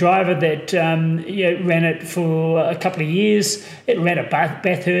 A driver that ran it for a couple of years. It ran at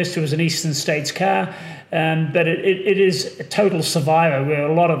Bathurst. It was an Eastern States car, but it is a total survivor, where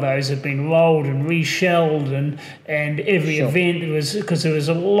a lot of those have been rolled and reshelled, and every event was because there was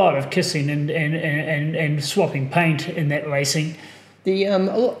a lot of kissing and swapping paint in that racing. I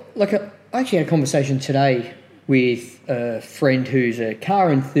actually had a conversation today with a friend who's a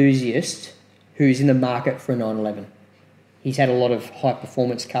car enthusiast who's in the market for a 911. He's had a lot of high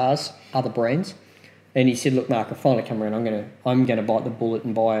performance cars, other brands, and he said, "Look, Mark, I finally come around. I'm gonna bite the bullet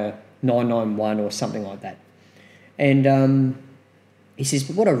and buy a 991 or something like that." And he says,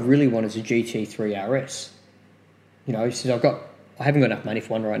 "But what I really want is a GT3 RS." You know, he says, "I haven't got enough money for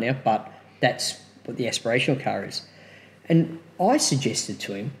one right now, but that's what the aspirational car is." And I suggested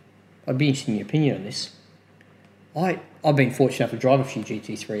to him, I'd be interested in your opinion on this. I've been fortunate enough to drive a few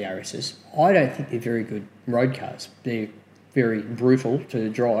GT3 RSs. I don't think they're very good road cars. They're very brutal to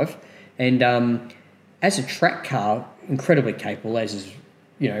drive, and as a track car, incredibly capable, as is,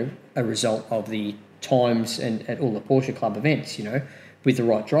 you know, a result of the times and at all the Porsche Club events, you know, with the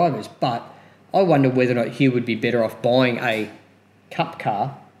right drivers. But I wonder whether or not Hugh would be better off buying a Cup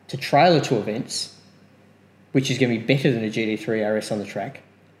car to trailer to events, which is going to be better than a GT3 RS on the track,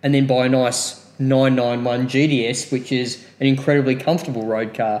 and then buy a nice 991 GDS, which is an incredibly comfortable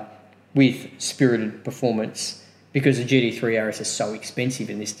road car with spirited performance, because the GT3 RS is so expensive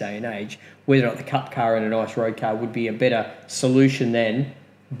in this day and age. Whether or not the Cup car and a nice road car would be a better solution than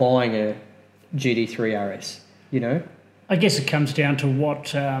buying a GT3 RS, you know? I guess it comes down to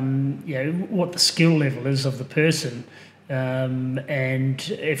what what the skill level is of the person. And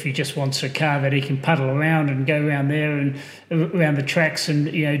if he just wants a car that he can puddle around and go around there and around the tracks and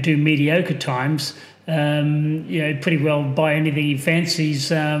do mediocre times, pretty well buy anything he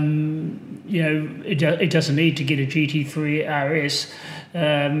fancies. It doesn't need to get a GT3 RS.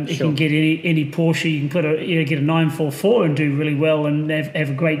 You can get any Porsche. You can put get a 944 and do really well and have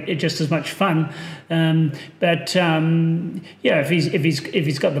a great, just as much fun. If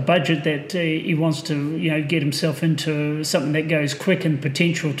he's got the budget that he wants to get himself into something that goes quick and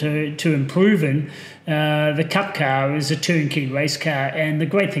potential to improve in, the Cup car is a turnkey race car, and the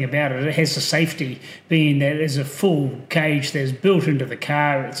great thing about it has the safety, being that there's a full cage that's built into the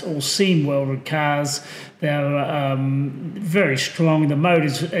car. It's all seam welded cars. They're very strong. The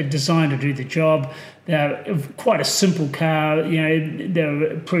motors are designed to do the job. They're quite a simple car.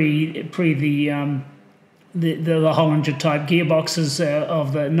 They're pre the Hollinger type gearboxes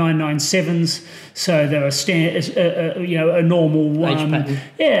of the 997s, so they're a normal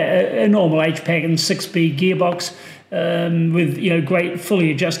a normal H-Pack and 6-speed gearbox with great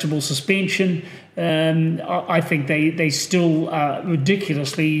fully adjustable suspension. I think they still are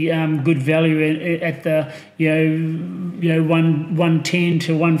ridiculously good value at the $110,000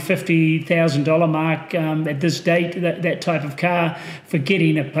 to $150,000 mark at this date. That type of car, for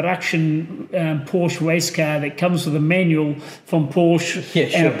getting a production Porsche race car that comes with a manual from Porsche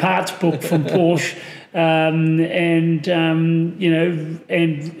and a parts book from Porsche. And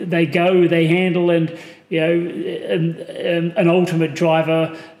they handle, and an ultimate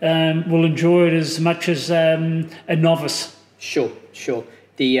driver will enjoy it as much as a novice. Sure.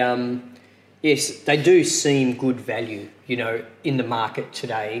 Yes, they do seem good value, in the market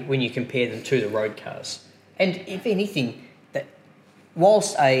today when you compare them to the road cars. And if anything, that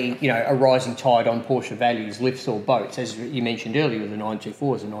whilst a rising tide on Porsche values lifts all boats, as you mentioned earlier with the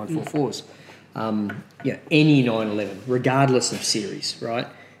 924s and 944s, any 911, regardless of series, right?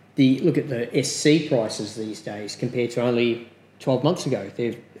 Look at the SC prices these days compared to only 12 months ago.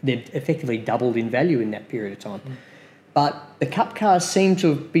 They've effectively doubled in value in that period of time. But the Cup cars seem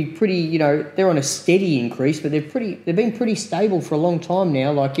to be pretty, they're on a steady increase, but they've been pretty stable for a long time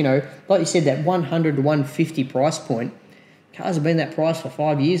now. Like you said, that 100 to 150 price point, cars have been that price for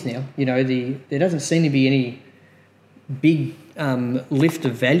 5 years now. There doesn't seem to be any big lift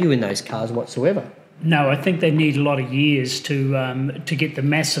of value in those cars whatsoever. No, I think they need a lot of years to get the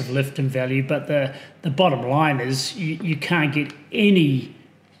massive lift in value. But the bottom line is you can't get any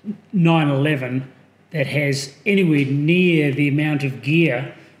 911 that has anywhere near the amount of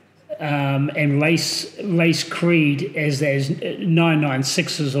gear and race creed as those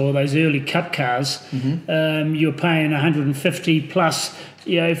 996s or those early Cup cars. Mm-hmm. You're paying 150 plus.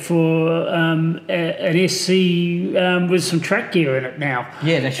 For an SC with some track gear in it now.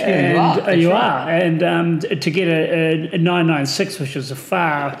 Yeah, that's true. You are. And to get a 996, which is a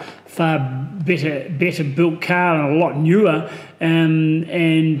far better built car and a lot newer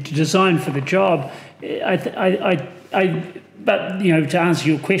and designed for the job, But to answer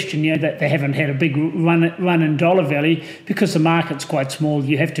your question, that they haven't had a big run in dollar value because the market's quite small.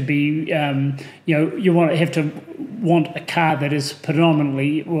 You have to be, have to want a car that is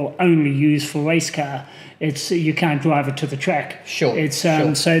predominantly only used for race car. You can't drive it to the track. Sure.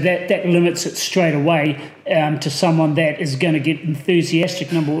 So that limits it straight away to someone that is going to get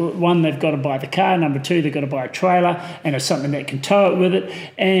enthusiastic. Number one, they've got to buy the car. Number two, they've got to buy a trailer and it's something that can tow it with it,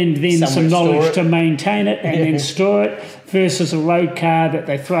 and then some knowledge to maintain it and then store it. Versus a road car that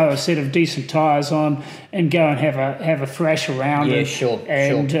they throw a set of decent tyres on and go and have a thrash around.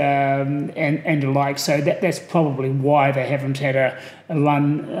 And the like. So that's probably why they haven't had a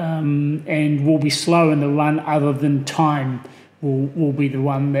run and will be slow in the run. Other than time will be the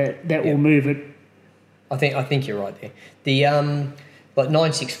one that will move it. I think you're right there. The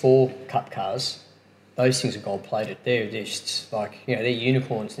 964 Cup cars, those things are gold plated. They're just they're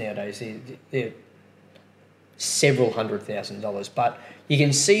unicorns nowadays. They're several $100,000, but you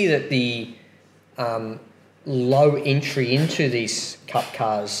can see that the low entry into these Cup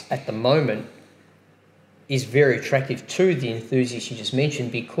cars at the moment is very attractive to the enthusiasts you just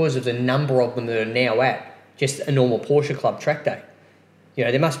mentioned because of the number of them that are now at just a normal Porsche Club track day.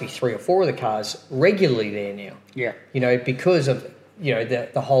 There must be 3 or 4 of the cars regularly there now. Yeah. Because of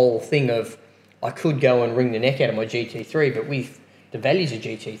the whole thing of I could go and wring the neck out of my GT3, but with the values of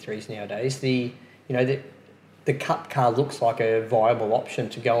GT3s nowadays, the Cup car looks like a viable option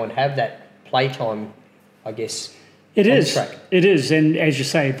to go and have that playtime, I guess. It is, and as you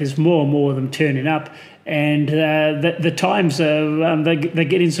say, there's more and more of them turning up, and the times are they're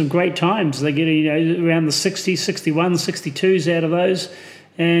getting some great times. They're getting around the 60s, 61, 62s out of those.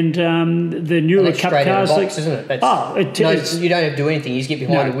 And the newer Cup cars, out of the box, isn't it? You don't have to do anything. You just get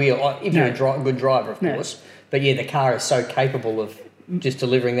behind the wheel if you're a good driver, of course. But yeah, the car is so capable of just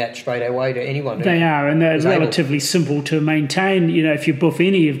delivering that straight away to anyone. They are, and they're relatively simple to maintain. If you buff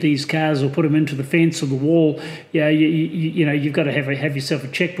any of these cars or put them into the fence or the wall, you've got to have yourself a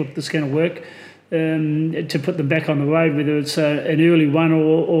checkbook that's going to work. To put them back on the road, whether it's an early one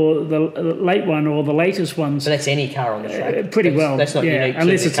or the late one or the latest ones. So that's any car on the track? That's not unique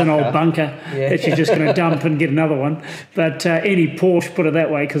unless it's an old bunker that you're just going to dump and get another one. But any Porsche, put it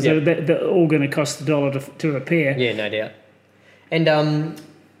that way, because they're all going to cost $1 to repair. Yeah, no doubt. And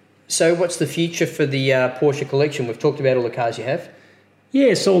so what's the future for the Porsche collection? We've talked about all the cars you have.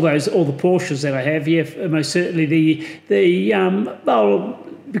 Yes, all the Porsches that I have, most certainly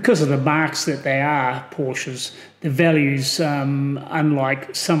because of the marks that they are Porsches, the values,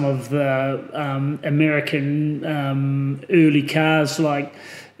 unlike some of the American early cars that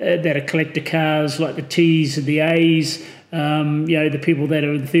are collector cars, like the T's and the A's, the people that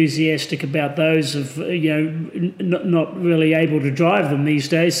are enthusiastic about those have, not really able to drive them these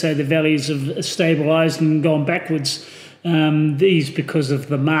days, so the values have stabilised and gone backwards. These, because of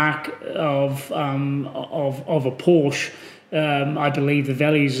the mark of a Porsche, I believe the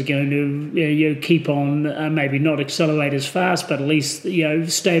values are going to keep on, maybe not accelerate as fast, but at least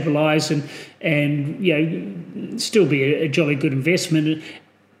stabilise and still be a jolly good investment.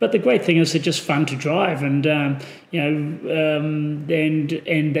 But the great thing is they're just fun to drive, and and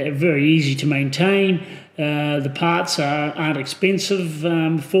they're very easy to maintain. The parts aren't expensive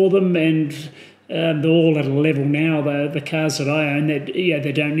for them, and they're all at a level now. The cars that I own, that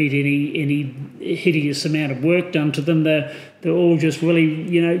they don't need any hideous amount of work done to them. They're all just really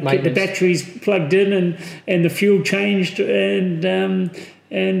get the batteries plugged in and the fuel changed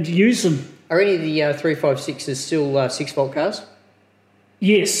and use them. Are any of the 356s still 6-volt cars?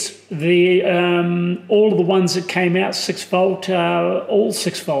 Yes, all of the ones that came out 6-volt are all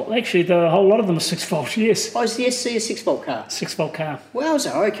 6-volt. Actually, the whole lot of them are 6-volt. Yes. Oh, is the SC a 6-volt car? 6-volt car.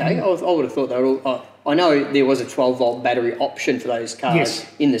 Wowza, okay. I would have thought they were all. I know there was a 12-volt battery option for those cars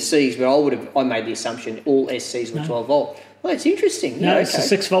in the Cs, but I made the assumption all SCs were 12-volt. Well, it's interesting. No, it's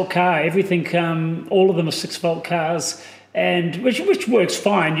a 6-volt car. Everything, all of them are 6-volt cars. And which works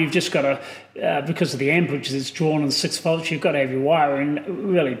fine. You've just got to, because of the amperage that's drawn on 6 volts, you've got to have your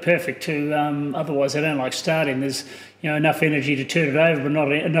wiring really perfect too. Otherwise, they don't like starting. There's enough energy to turn it over, but not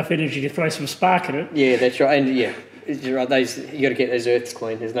enough energy to throw some spark at it. Yeah, that's right. And you got to get those earths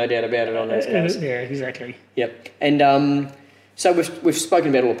clean. There's no doubt about it on those cars. Yeah, exactly. Yep. And so we've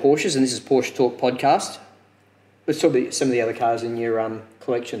spoken about all the Porsches, and this is Porsche Talk podcast. Let's talk about some of the other cars in your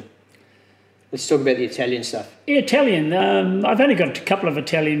collection. Let's talk about the Italian stuff. Yeah, Italian. I've only got a couple of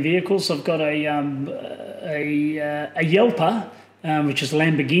Italian vehicles. I've got a Yelpa, which is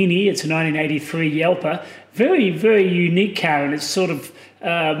Lamborghini. It's a 1983 Yelpa. Very, very unique car, and it's sort of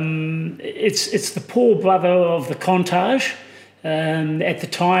it's the poor brother of the Countach. At the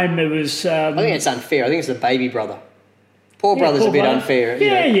time, it was. I think it's unfair. I think it's the baby brother. Poor brother's a bit unfair.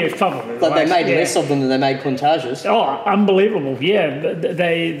 Yeah, probably. But they made less of them than they made Countaches. Oh, unbelievable! Yeah,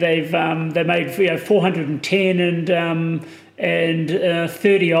 they made 410 and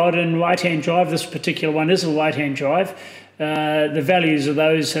 30 odd in right-hand drive. This particular one is a right-hand drive. The values of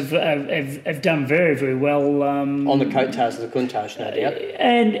those have done very, very well. On the coattails of the Countach, no doubt.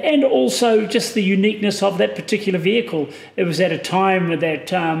 And also just the uniqueness of that particular vehicle. It was at a time that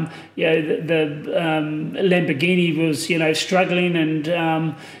the Lamborghini was struggling,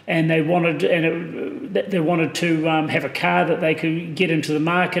 and they wanted to have a car that they could get into the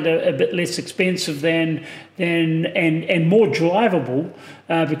market a bit less expensive and more drivable.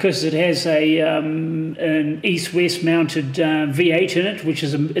 Because it has an east-west mounted V8 in it, which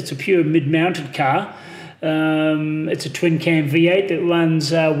is it's a pure mid-mounted car. It's a twin-cam V8 that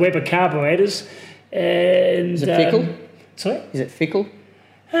runs Weber carburetors. And, is it fickle? Sorry? Is it fickle?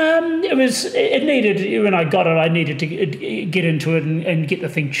 It needed, when I got it, I needed to get into it and get the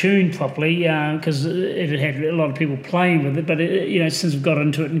thing tuned properly, because it had a lot of people playing with it. But since I've got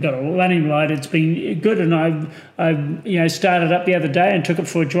into it and got it running right, it's been good. And I started up the other day and took it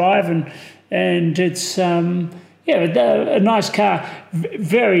for a drive, and it's a nice car,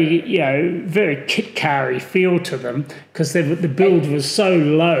 very very kit car-y feel to them, because the build was so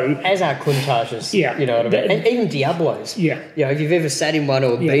low. As are Countaches, yeah, you know what I mean. And even Diablos, yeah. If you've ever sat in one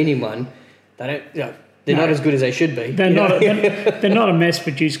or been in one, they don't. They're not as good as they should be. They're not a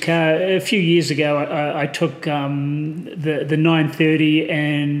mass-produced car. A few years ago, I took the 930,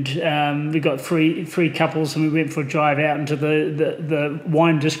 and we got three couples, and we went for a drive out into the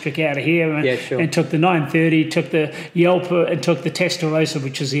wine district out of here, and took the 930, took the Yelpa, and took the Testarossa,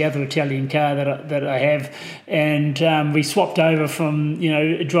 which is the other Italian car that I have, and we swapped over from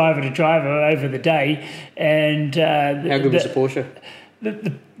driver to driver over the day. And how good was the Porsche?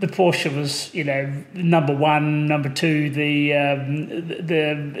 The Porsche was, number one, number two, the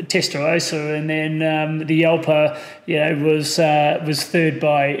Testarossa, and then the Yelpa, was third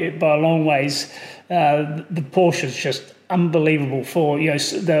by a long ways. The Porsche is just unbelievable for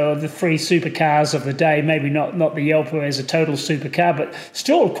the three supercars of the day. Maybe not the Yelpa as a total supercar, but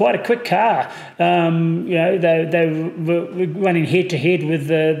still quite a quick car. They were running head to head with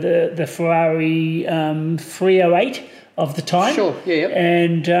the Ferrari 308. Of the time, sure, yeah,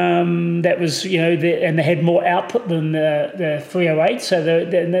 and that was and they had more output than the 308, so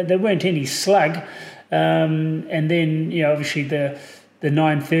there weren't any slug, and then obviously the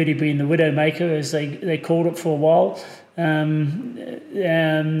 930 being the Widowmaker, as they called it for a while, and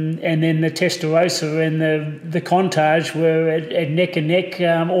then the Testarossa and the Countach were at neck and neck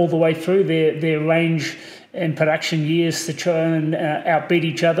all the way through their range and production years to try and outbeat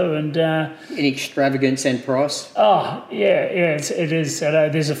each other, and in extravagance and price. Oh yeah, it is. I know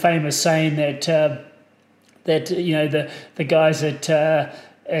there's a famous saying that the guys at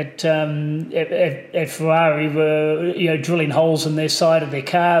Ferrari were drilling holes in their side of their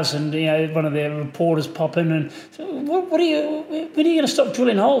cars, and one of their reporters pop in and say, when are you going to stop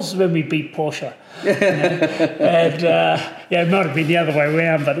drilling holes? When we beat Porsche. And it might have been the other way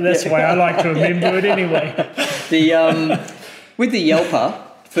around, but that's the way I like to remember it anyway. With the Yelpa,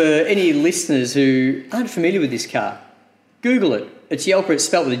 for any listeners who aren't familiar with this car, Google it. It's Yelpa. It's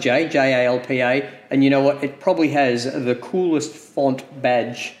spelled with a J, Jalpa, and you know what? It probably has the coolest font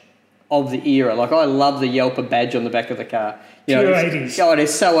badge of the era. Like, I love the Yelpa badge on the back of the car. Pure 80s. Oh,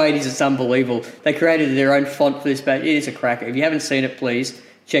 it's so 80s, it's unbelievable. They created their own font for this badge. It is a cracker. If you haven't seen it, please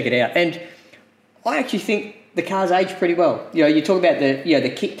check it out. And I actually think the car's aged pretty well. You talk about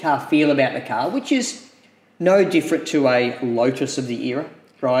the kit car feel about the car, which is no different to a Lotus of the era,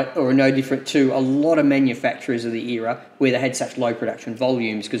 right? Or no different to a lot of manufacturers of the era where they had such low production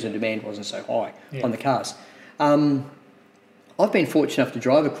volumes because the demand wasn't so high on the cars. I've been fortunate enough to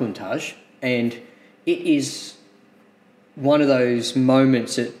drive a Countach, and it is one of those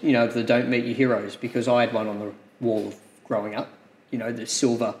moments that, the don't meet your heroes, because I had one on the wall of growing up, the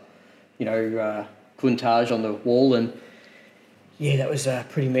silver, Countach on the wall, and yeah, that was a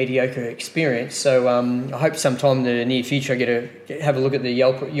pretty mediocre experience. So I hope sometime in the near future I get to have a look at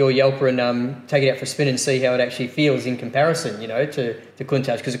your Yelpa and take it out for a spin and see how it actually feels in comparison, to the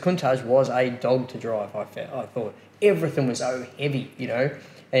Countach, because the Countach was a dog to drive. I thought everything was so heavy,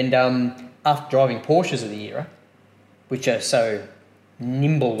 and after driving Porsches of the era, which are so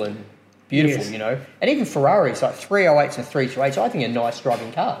nimble and beautiful, and even Ferraris, like 308s and 328s, I think are nice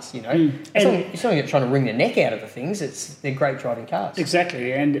driving cars, It's not trying to wring the neck out of the things, they're great driving cars.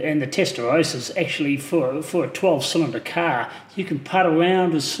 Exactly, and the Testarossa is actually, for a 12-cylinder car, you can putt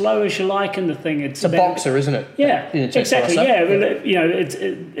around as slow as you like in the thing. It's a boxer, isn't it? Yeah, exactly, yeah. Well,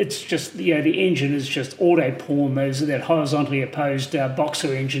 it's just, the engine is just auto-porn, that horizontally opposed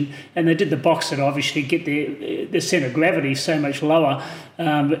boxer engine, and they did the boxer to obviously get the centre of gravity so much lower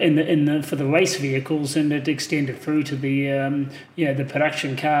for the race vehicles, and it extended through to the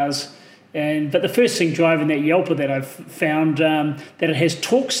production cars. But the first thing driving that Yelpa that I've found that it has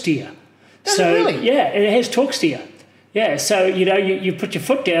torque steer. Does it really? Yeah, it has torque steer. Yeah, so you put your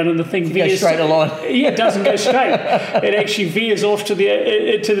foot down and the thing veers straight along. Yeah, it doesn't go straight. It actually veers off to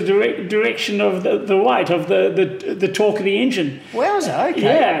the direction of the right of the torque of the engine. Wowza, okay.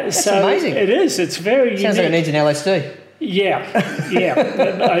 Yeah, that's amazing. It is. It's very Sounds unique. like it needs an LSD. Yeah.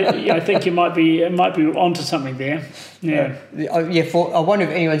 I think you might be onto something there. Yeah. I wonder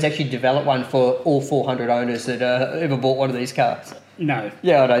if anyone's actually developed one for all 400 owners that ever bought one of these cars. No.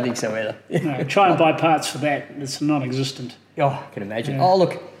 Yeah, I don't think so either. No, try and buy parts for that. It's non-existent. Oh, I can imagine. Yeah. Oh,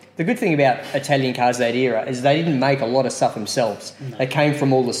 look, the good thing about Italian cars of that era is they didn't make a lot of stuff themselves. No. They came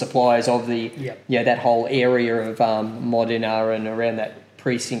from all the suppliers of that whole area of Modena and around that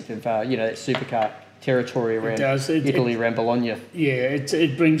precinct of, that supercar territory around Italy, around Bologna. Yeah,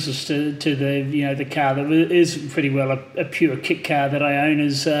 it brings us to the the car that is pretty well a pure kit car that I own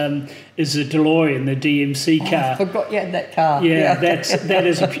is the DeLorean, the DMC car. I forgot you had that car. Yeah, that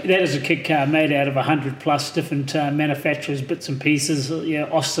is a kit car made out of 100+ different manufacturers, bits and pieces.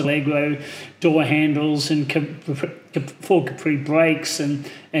 Ostalegro door handles and 4 Capri brakes and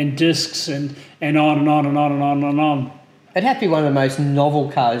discs and on and on and on and on and on. It'd have to be one of the most novel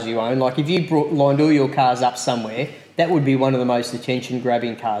cars you own. Like if you lined all your cars up somewhere, that would be one of the most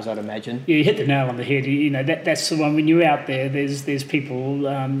attention-grabbing cars, I'd imagine. Yeah, you hit the nail on the head. That's the one. When you're out there, there's people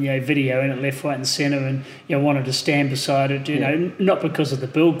videoing it left, right, and centre, and wanted to stand beside it. Not because of the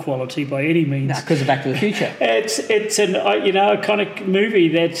build quality by any means. No, because of Back to the Future. It's an iconic movie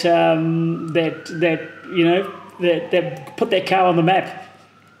that put that car on the map.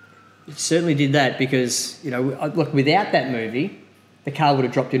 It certainly did that because, look, without that movie, the car would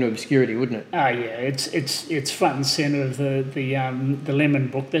have dropped into obscurity, wouldn't it? Oh yeah, it's front and centre of the Lemon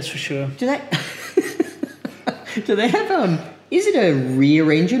book, that's for sure. Do they have is it a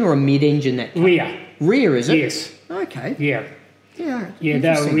rear engine or a mid-engine that car? Rear, is it? Yes. Okay. Yeah. Yeah,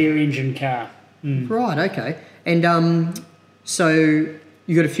 they're a rear engine car. Mm. Right, okay. And so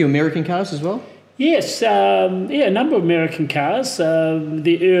you got a few American cars as well? Yes, a number of American cars.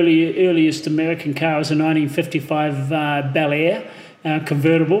 The earliest American car was a 1955 Bel Air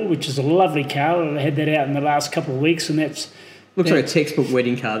convertible, which is a lovely car. I had that out in the last couple of weeks, and looks like a textbook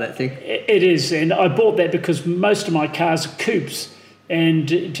wedding car, that thing. It is, and I bought that because most of my cars are coupes, and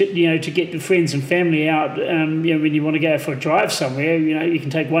to get the friends and family out, when you want to go for a drive somewhere, you can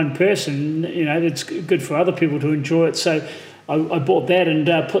take one person. It's good for other people to enjoy it. So I bought that and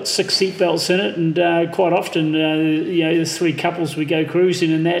put 6 seat belts in it, and quite often, the 3 couples we go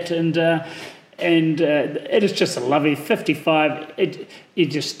cruising in that, and it is just a lovely 55. You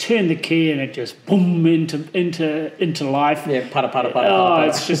just turn the key and it just boom into life. Yeah, putter. Oh,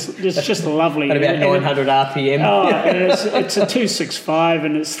 it's just lovely. At about 900 RPM. Oh, and it's a 265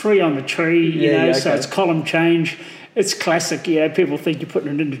 and it's 3 on the tree. So it's column change. It's classic, people think you're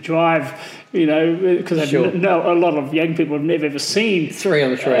putting it into drive, because Sure. I know a lot of young people have never ever seen 3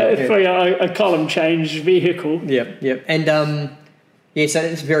 on the tree. A column change vehicle. Yep. And so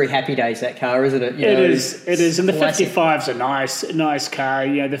it's very happy days, that car, isn't it? It is. And the classic. 55's a nice car.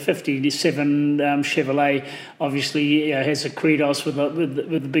 The 57 Chevrolet obviously has a Credos with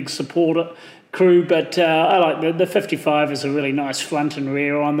a big supporter crew, but I like the 55 is a really nice front and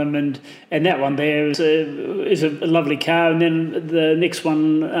rear on them, and that one there is a lovely car. And then the next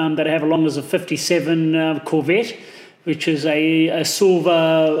one that I have along is a 57 Corvette, which is a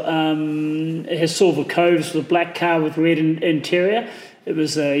silver, it has silver coves with a black car with red interior. It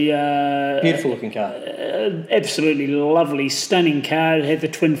was a beautiful looking car, absolutely lovely, stunning car. It had the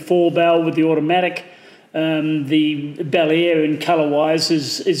twin 4-bell with the automatic. The Bel Air in colour-wise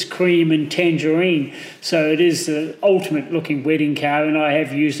is cream and tangerine, so it is the ultimate looking wedding car, and I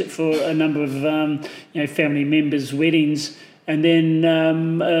have used it for a number of family members' weddings. And then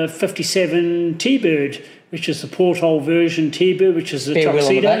a 57 T-Bird, which is the porthole version T-Bird, which is a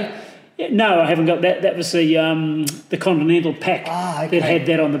tuxedo. No, I haven't got that. That was the Continental pack that had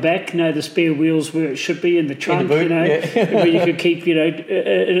that on the back. The spare wheels where it should be in the trunk, in the boot, where you could keep,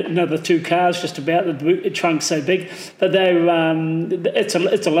 another 2 cars just about. The trunk's so big, but it's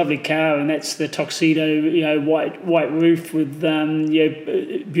a lovely car, and that's the tuxedo, white roof with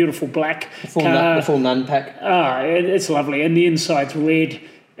beautiful black car. The full nun pack. It's lovely, and the inside's red,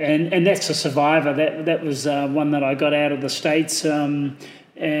 and that's a Survivor. That was one that I got out of the States.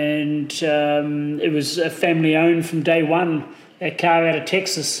 And it was a family owned from day one, that car out of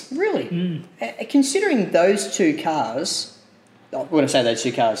Texas. Really? Mm. Considering those 2 cars, when I say those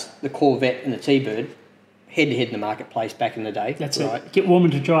 2 cars, the Corvette and the T-Bird, head to head in the marketplace back in the day. That's right. Get woman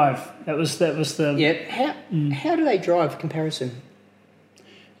to drive. That was the. Yeah. How do they drive? Comparison.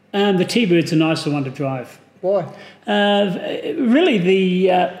 The T-Bird's a nicer one to drive. Why? Really, the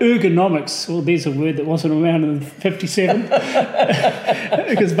ergonomics, well, there's a word that wasn't around in 57,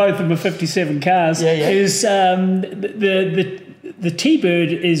 because both of them are 57 cars, is the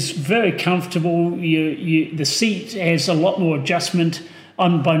T-Bird is very comfortable. The seat has a lot more adjustment.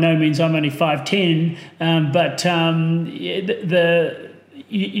 By no means, I'm only 5'10", but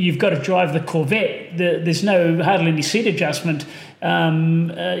you've got to drive the Corvette. There's hardly any seat adjustment.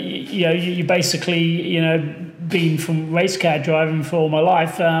 You basically, being from race car driving for all my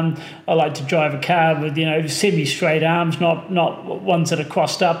life, I like to drive a car with, semi-straight arms, not ones that are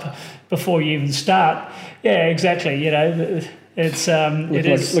crossed up before you even start. Yeah, exactly. It's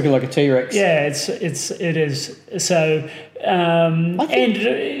looking like a T-Rex. Yeah, it is. So the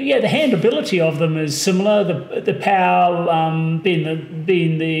handleability of them is similar. The power,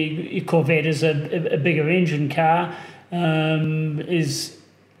 being the Corvette is a bigger engine car, is.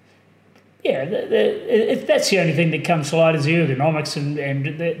 Yeah, that's the only thing that comes to light is the ergonomics and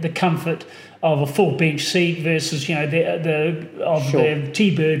the comfort of a full bench seat versus the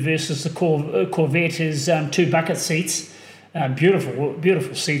T-Bird versus the Corvette is 2 bucket seats,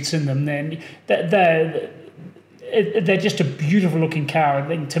 beautiful seats in them. Then they're just a beautiful looking car. I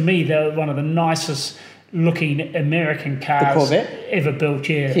think to me they're one of the nicest looking American cars ever built.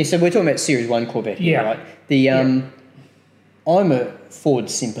 Yeah, so we're talking about Series 1 Corvette here, right? I'm a Ford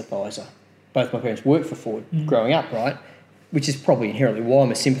sympathiser. Both my parents worked for Ford growing up, right? Which is probably inherently why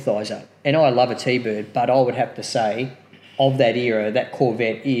I'm a sympathiser. And I love a T-Bird, but I would have to say, of that era, that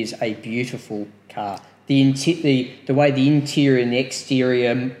Corvette is a beautiful car. The way the interior and the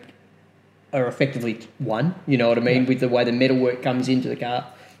exterior are effectively one, you know what I mean, with the way the metalwork comes into the car,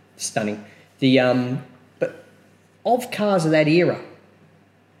 stunning. But of cars of that era,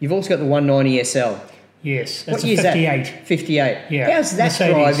 you've also got the 190 SL. Yes, that's a 58. 58. Yeah. How's that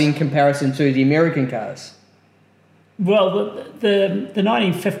Mercedes drive in comparison to the American cars? Well, the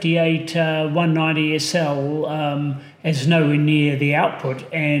 1958 190 SL is nowhere near the output,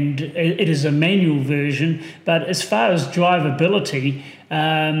 and it is a manual version. But as far as drivability,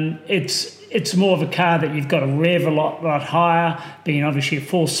 it's more of a car that you've got to rev a lot higher, being obviously a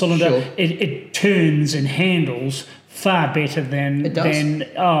 4-cylinder. Sure. It turns and handles far better than it does.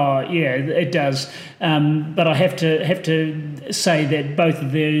 It does. But I have to say that both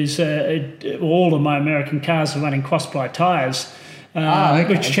of those, all of my American cars are running cross-ply tyres,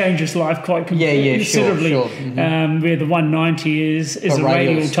 which changes life quite considerably. Sure. Mm-hmm. Where the 190 is a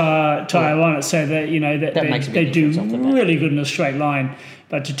radial tyre on it, so that they do really good in a straight line.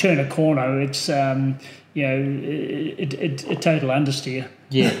 But to turn a corner, it's a total understeer.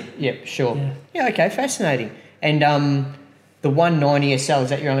 Yeah, sure. Yeah, okay, fascinating. And the 190 SL, is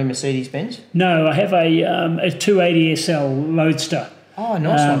that your only Mercedes-Benz? No, I have a 280 SL Roadster. Oh,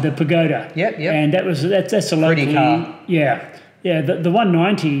 nice one. The Pagoda. Yep. And that's a lovely pretty car. Yeah. The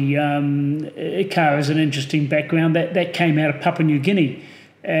 190 car is an interesting background. That came out of Papua New Guinea,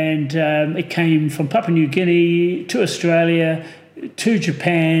 and it came from Papua New Guinea to Australia, to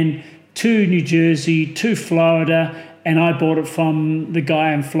Japan, to New Jersey, to Florida, and I bought it from the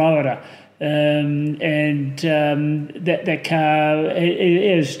guy in Florida. That car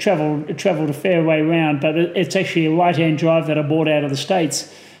it has travelled a fair way around, but it's actually a right-hand drive that I bought out of the States.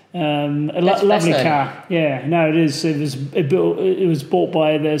 Lovely car. Yeah, no, it is. It was bought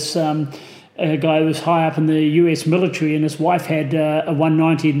by this a guy who was high up in the US military, and his wife had a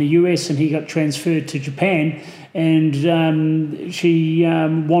 190 in the US, and he got transferred to Japan, and she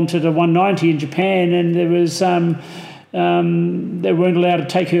wanted a 190 in Japan, and there was. They weren't allowed to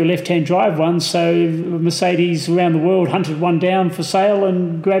take her left-hand drive one, so Mercedes around the world hunted one down for sale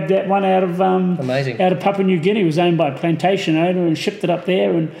and grabbed that one out of Papua New Guinea. It was owned by a plantation owner and shipped it up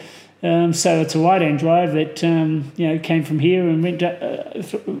there, and so it's a right-hand drive that came from here and went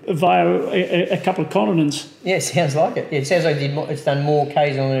via a couple of continents. Yeah, it sounds like it. It sounds like it's done more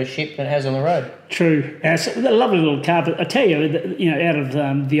Ks on a ship than it has on the road. True. It's a lovely little car, but I tell you, out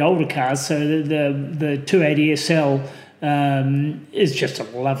of the older cars, so the 280 SL is just a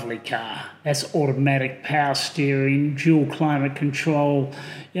lovely car. That's automatic power steering, dual climate control.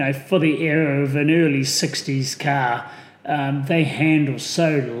 For the era of an early 60s car, they handle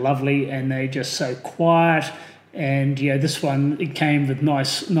so lovely, and they're just so quiet. And this one, it came with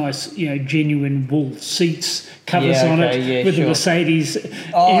nice genuine wool seats, covers on it, with the Mercedes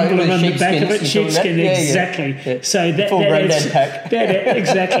emblem on the back of it, sheepskin, exactly. Yeah. So that full granddad pack.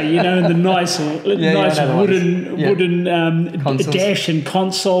 Exactly, and the nice wooden dash and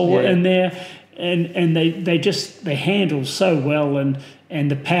console in there, and they handle so well, and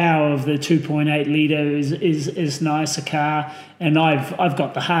the power of the 2.8 litre is nice, a car. And I've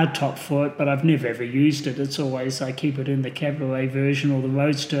got the hard top for it, but I've never ever used it. It's always I keep it in the Cabriolet version or the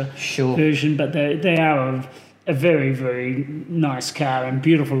Roadster version. But they are a very, very nice car and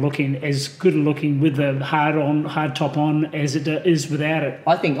beautiful looking, as good looking with the hard top on as it is without it.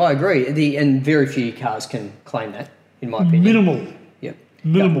 I agree. And very few cars can claim that, in my opinion. Minimal. Yep.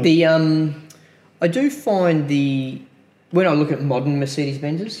 Minimal. I do find when I look at modern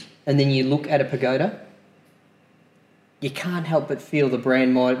Mercedes-Benzes and then you look at a Pagoda, you can't help but feel the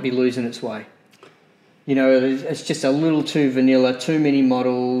brand might be losing its way. It's just a little too vanilla, too many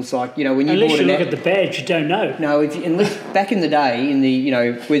models. Like, when you unless you look at the badge, you don't know. No, unless back in the day, in the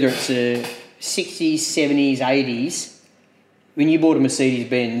whether it's the 60s, 70s, 80s, when you bought a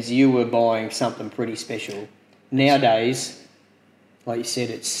Mercedes-Benz, you were buying something pretty special. Nowadays, like you said,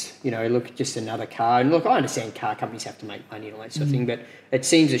 it's, look, just another car. And look, I understand car companies have to make money and all that sort of thing, but it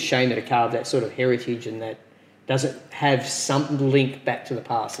seems a shame that a car of that sort of heritage and that doesn't have some link back to the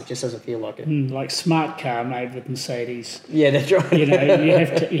past. It just doesn't feel like it. Like smart car made with Mercedes. Yeah, that's right.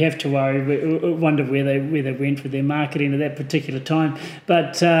 You have to wonder where they went with their marketing at that particular time.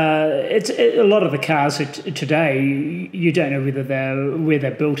 But it's a lot of the cars today, you don't know where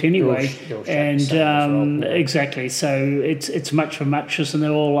they're built anyway. And exactly, so it's much for muchness, and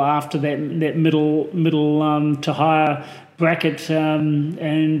they're all after that middle to higher bracket,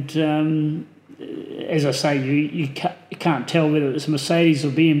 as I say, you can't tell whether it's a Mercedes or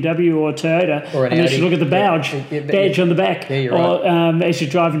BMW or a Toyota unless you look at the badge on the back. Yeah, you're right. Or as you're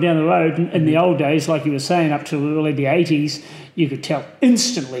driving down the road. In the old days, like you were saying, up to early the 80s, you could tell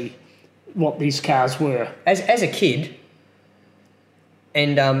instantly what these cars were. As a kid,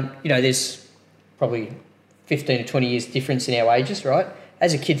 and there's probably 15 to 20 years difference in our ages, right?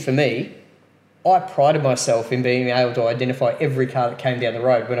 As a kid, for me, I prided myself in being able to identify every car that came down the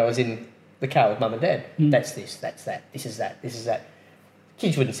road when I was in the car with mum and dad. That's this, that's that, this is that, this is that.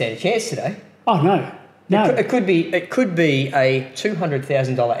 Kids wouldn't stand a chance today. Oh, no. It could be a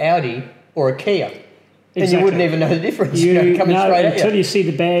 $200,000 Audi or a Kia. Exactly. And you wouldn't even know the difference, coming straight at you. Until you see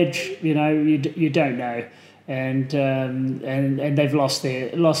the badge, you don't know. And they've lost their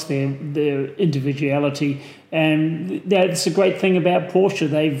individuality, and that's a great thing about Porsche.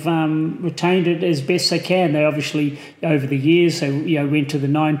 They've retained it as best they can. They obviously over the years they went to the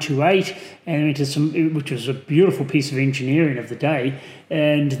 928 and went to which was a beautiful piece of engineering of the day,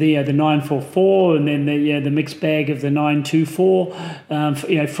 and the 944, and then the mixed bag of the 924,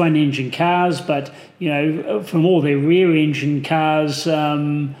 front engine cars, but from all their rear engine cars.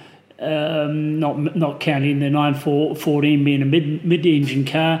 Not counting the 914 being a mid-engine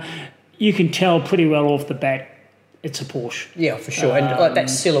car, you can tell pretty well off the bat it's a Porsche. Yeah, for sure. And that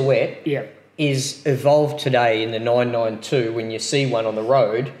silhouette is evolved today in the 992. When you see one on the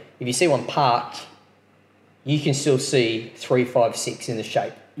road, if you see one parked, you can still see 3, 5, 6 in the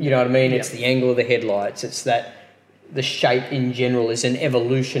shape. You know what I mean? It's the angle of the headlights. It's that the shape in general is an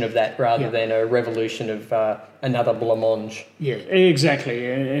evolution of that rather than a revolution of another blancmange. Yeah,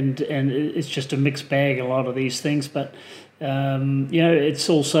 exactly. And it's just a mixed bag, a lot of these things. But, it's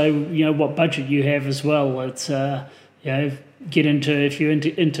also, what budget you have as well. It's, get into, if you're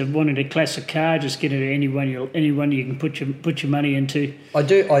into wanting a classic car, just get into anyone you can put your money into. I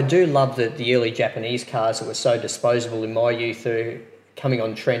do love the early Japanese cars that were so disposable in my youth are coming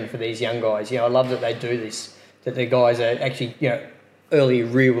on trend for these young guys. I love that they do this. That the guys are actually, early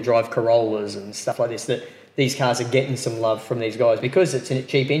rear-wheel drive Corollas and stuff like this, that these cars are getting some love from these guys because it's a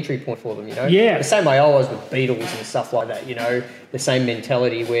cheap entry point for them, Yeah. The same way I was with Beetles and stuff like that, the same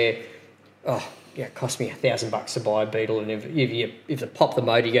mentality where, it cost me $1,000 to buy a Beetle, and if you pop the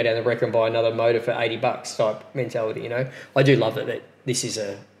motor, you go down the wrecker and buy another motor for $80 type mentality, I do love that this is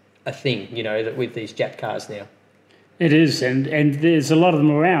a thing, that with these Jap cars now. It is, and there's a lot of them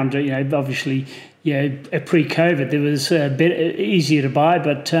around. Obviously, pre-COVID there was a bit easier to buy,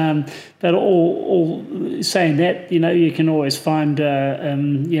 but all saying that, you can always find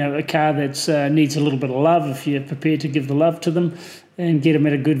a car that needs a little bit of love if you're prepared to give the love to them and get them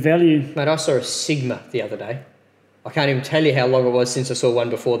at a good value. Mate, I saw a Sigma the other day. I can't even tell you how long it was since I saw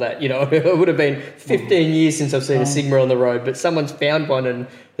one before that. It would have been 15 years since I've seen a Sigma on the road, but someone's found one and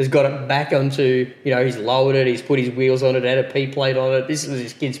has got it back onto, he's lowered it, he's put his wheels on it, had a P-plate on it. This was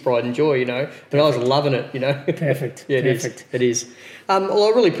his kid's pride and joy, but I was loving it, Perfect. Yeah, Perfect. It is. Well, I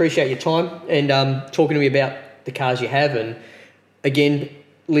really appreciate your time and talking to me about the cars you have. And again,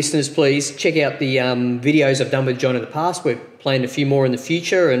 listeners, please check out the videos I've done with John in the past. We're planning a few more in the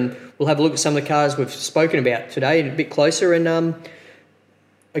future, and we'll have a look at some of the cars we've spoken about today a bit closer. And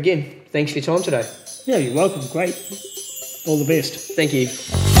again, thanks for your time today. Yeah, you're welcome. Great. All the best. Thank you.